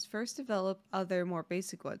mutations, you must first develop other more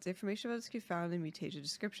basic ones. Information about this can be found in the mutation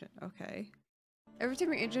description. Okay. Every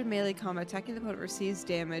time you're injured in melee combat, attacking the opponent receives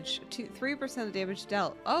damage to 3% of the damage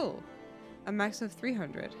dealt. Oh! A max of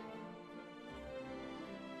 300.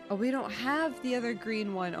 Oh, we don't have the other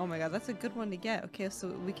green one. Oh my god, that's a good one to get. Okay, so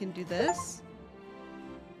we can do this.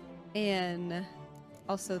 And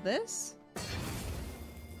also this.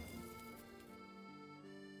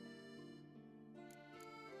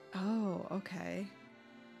 Oh, okay.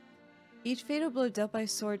 Each fatal blow dealt by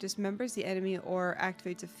sword dismembers the enemy or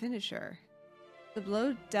activates a finisher. The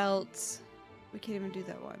blow dealt... We can't even do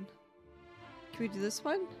that one. Can we do this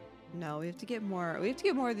one? No, we have to get more. We have to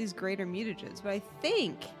get more of these greater mutagens, but I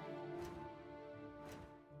think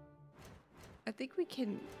we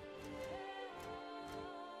can...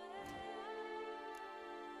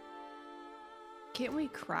 Can't we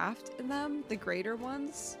craft them? The greater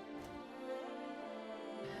ones?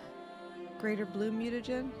 Greater blue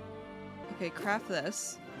mutagen? Okay, craft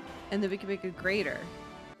this. And then we can make a greater.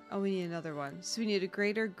 Oh, we need another one. So we need a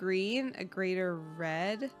greater green, a greater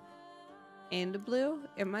red, and a blue.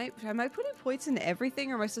 Am I putting points into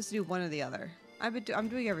everything, or am I supposed to do one or the other? I'm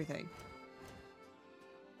doing everything.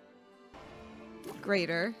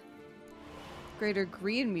 Greater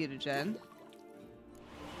green mutagen.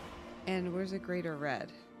 And where's a greater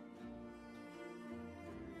red?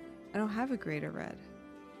 I don't have a greater red.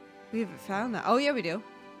 We haven't found that. Oh yeah, we do.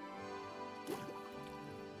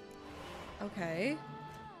 Okay.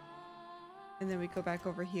 And then we go back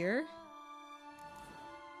over here.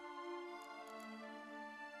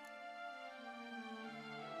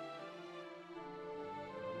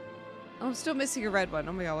 Oh, I'm still missing a red one.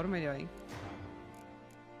 Oh my god, what am I doing?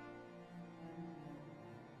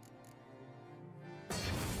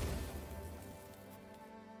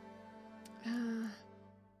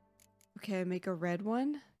 Okay, make a red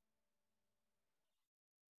one.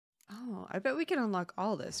 Oh, I bet we can unlock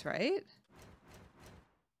all this, right?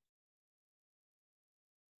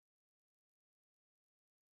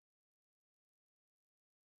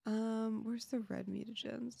 Where's the red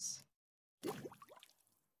mutagens?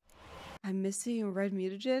 I'm missing a red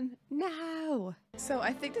mutagen? No! So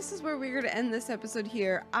I think this is where we're going to end this episode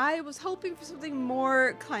here. I was hoping for something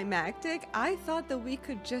more climactic. I thought that we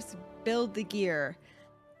could just build the gear.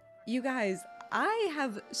 You guys, I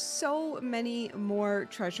have so many more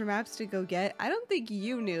treasure maps to go get. I don't think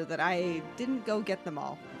you knew that I didn't go get them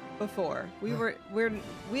all before. We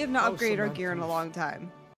have not upgraded our gear in a long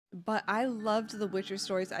time. But I loved the Witcher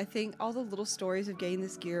stories. I think all the little stories of getting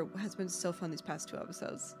this gear has been so fun these past 2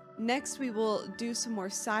 episodes. Next, we will do some more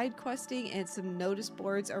side questing and some notice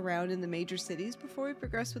boards around in the major cities before we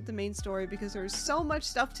progress with the main story, because there's so much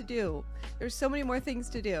stuff to do. There's so many more things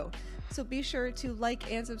to do. So be sure to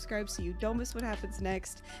like and subscribe so you don't miss what happens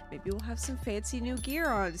next. Maybe we'll have some fancy new gear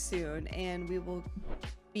on soon, and we will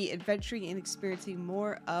be adventuring and experiencing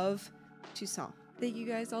more of Tucson. Thank you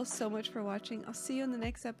guys all so much for watching. I'll see you in the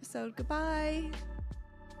next episode. Goodbye!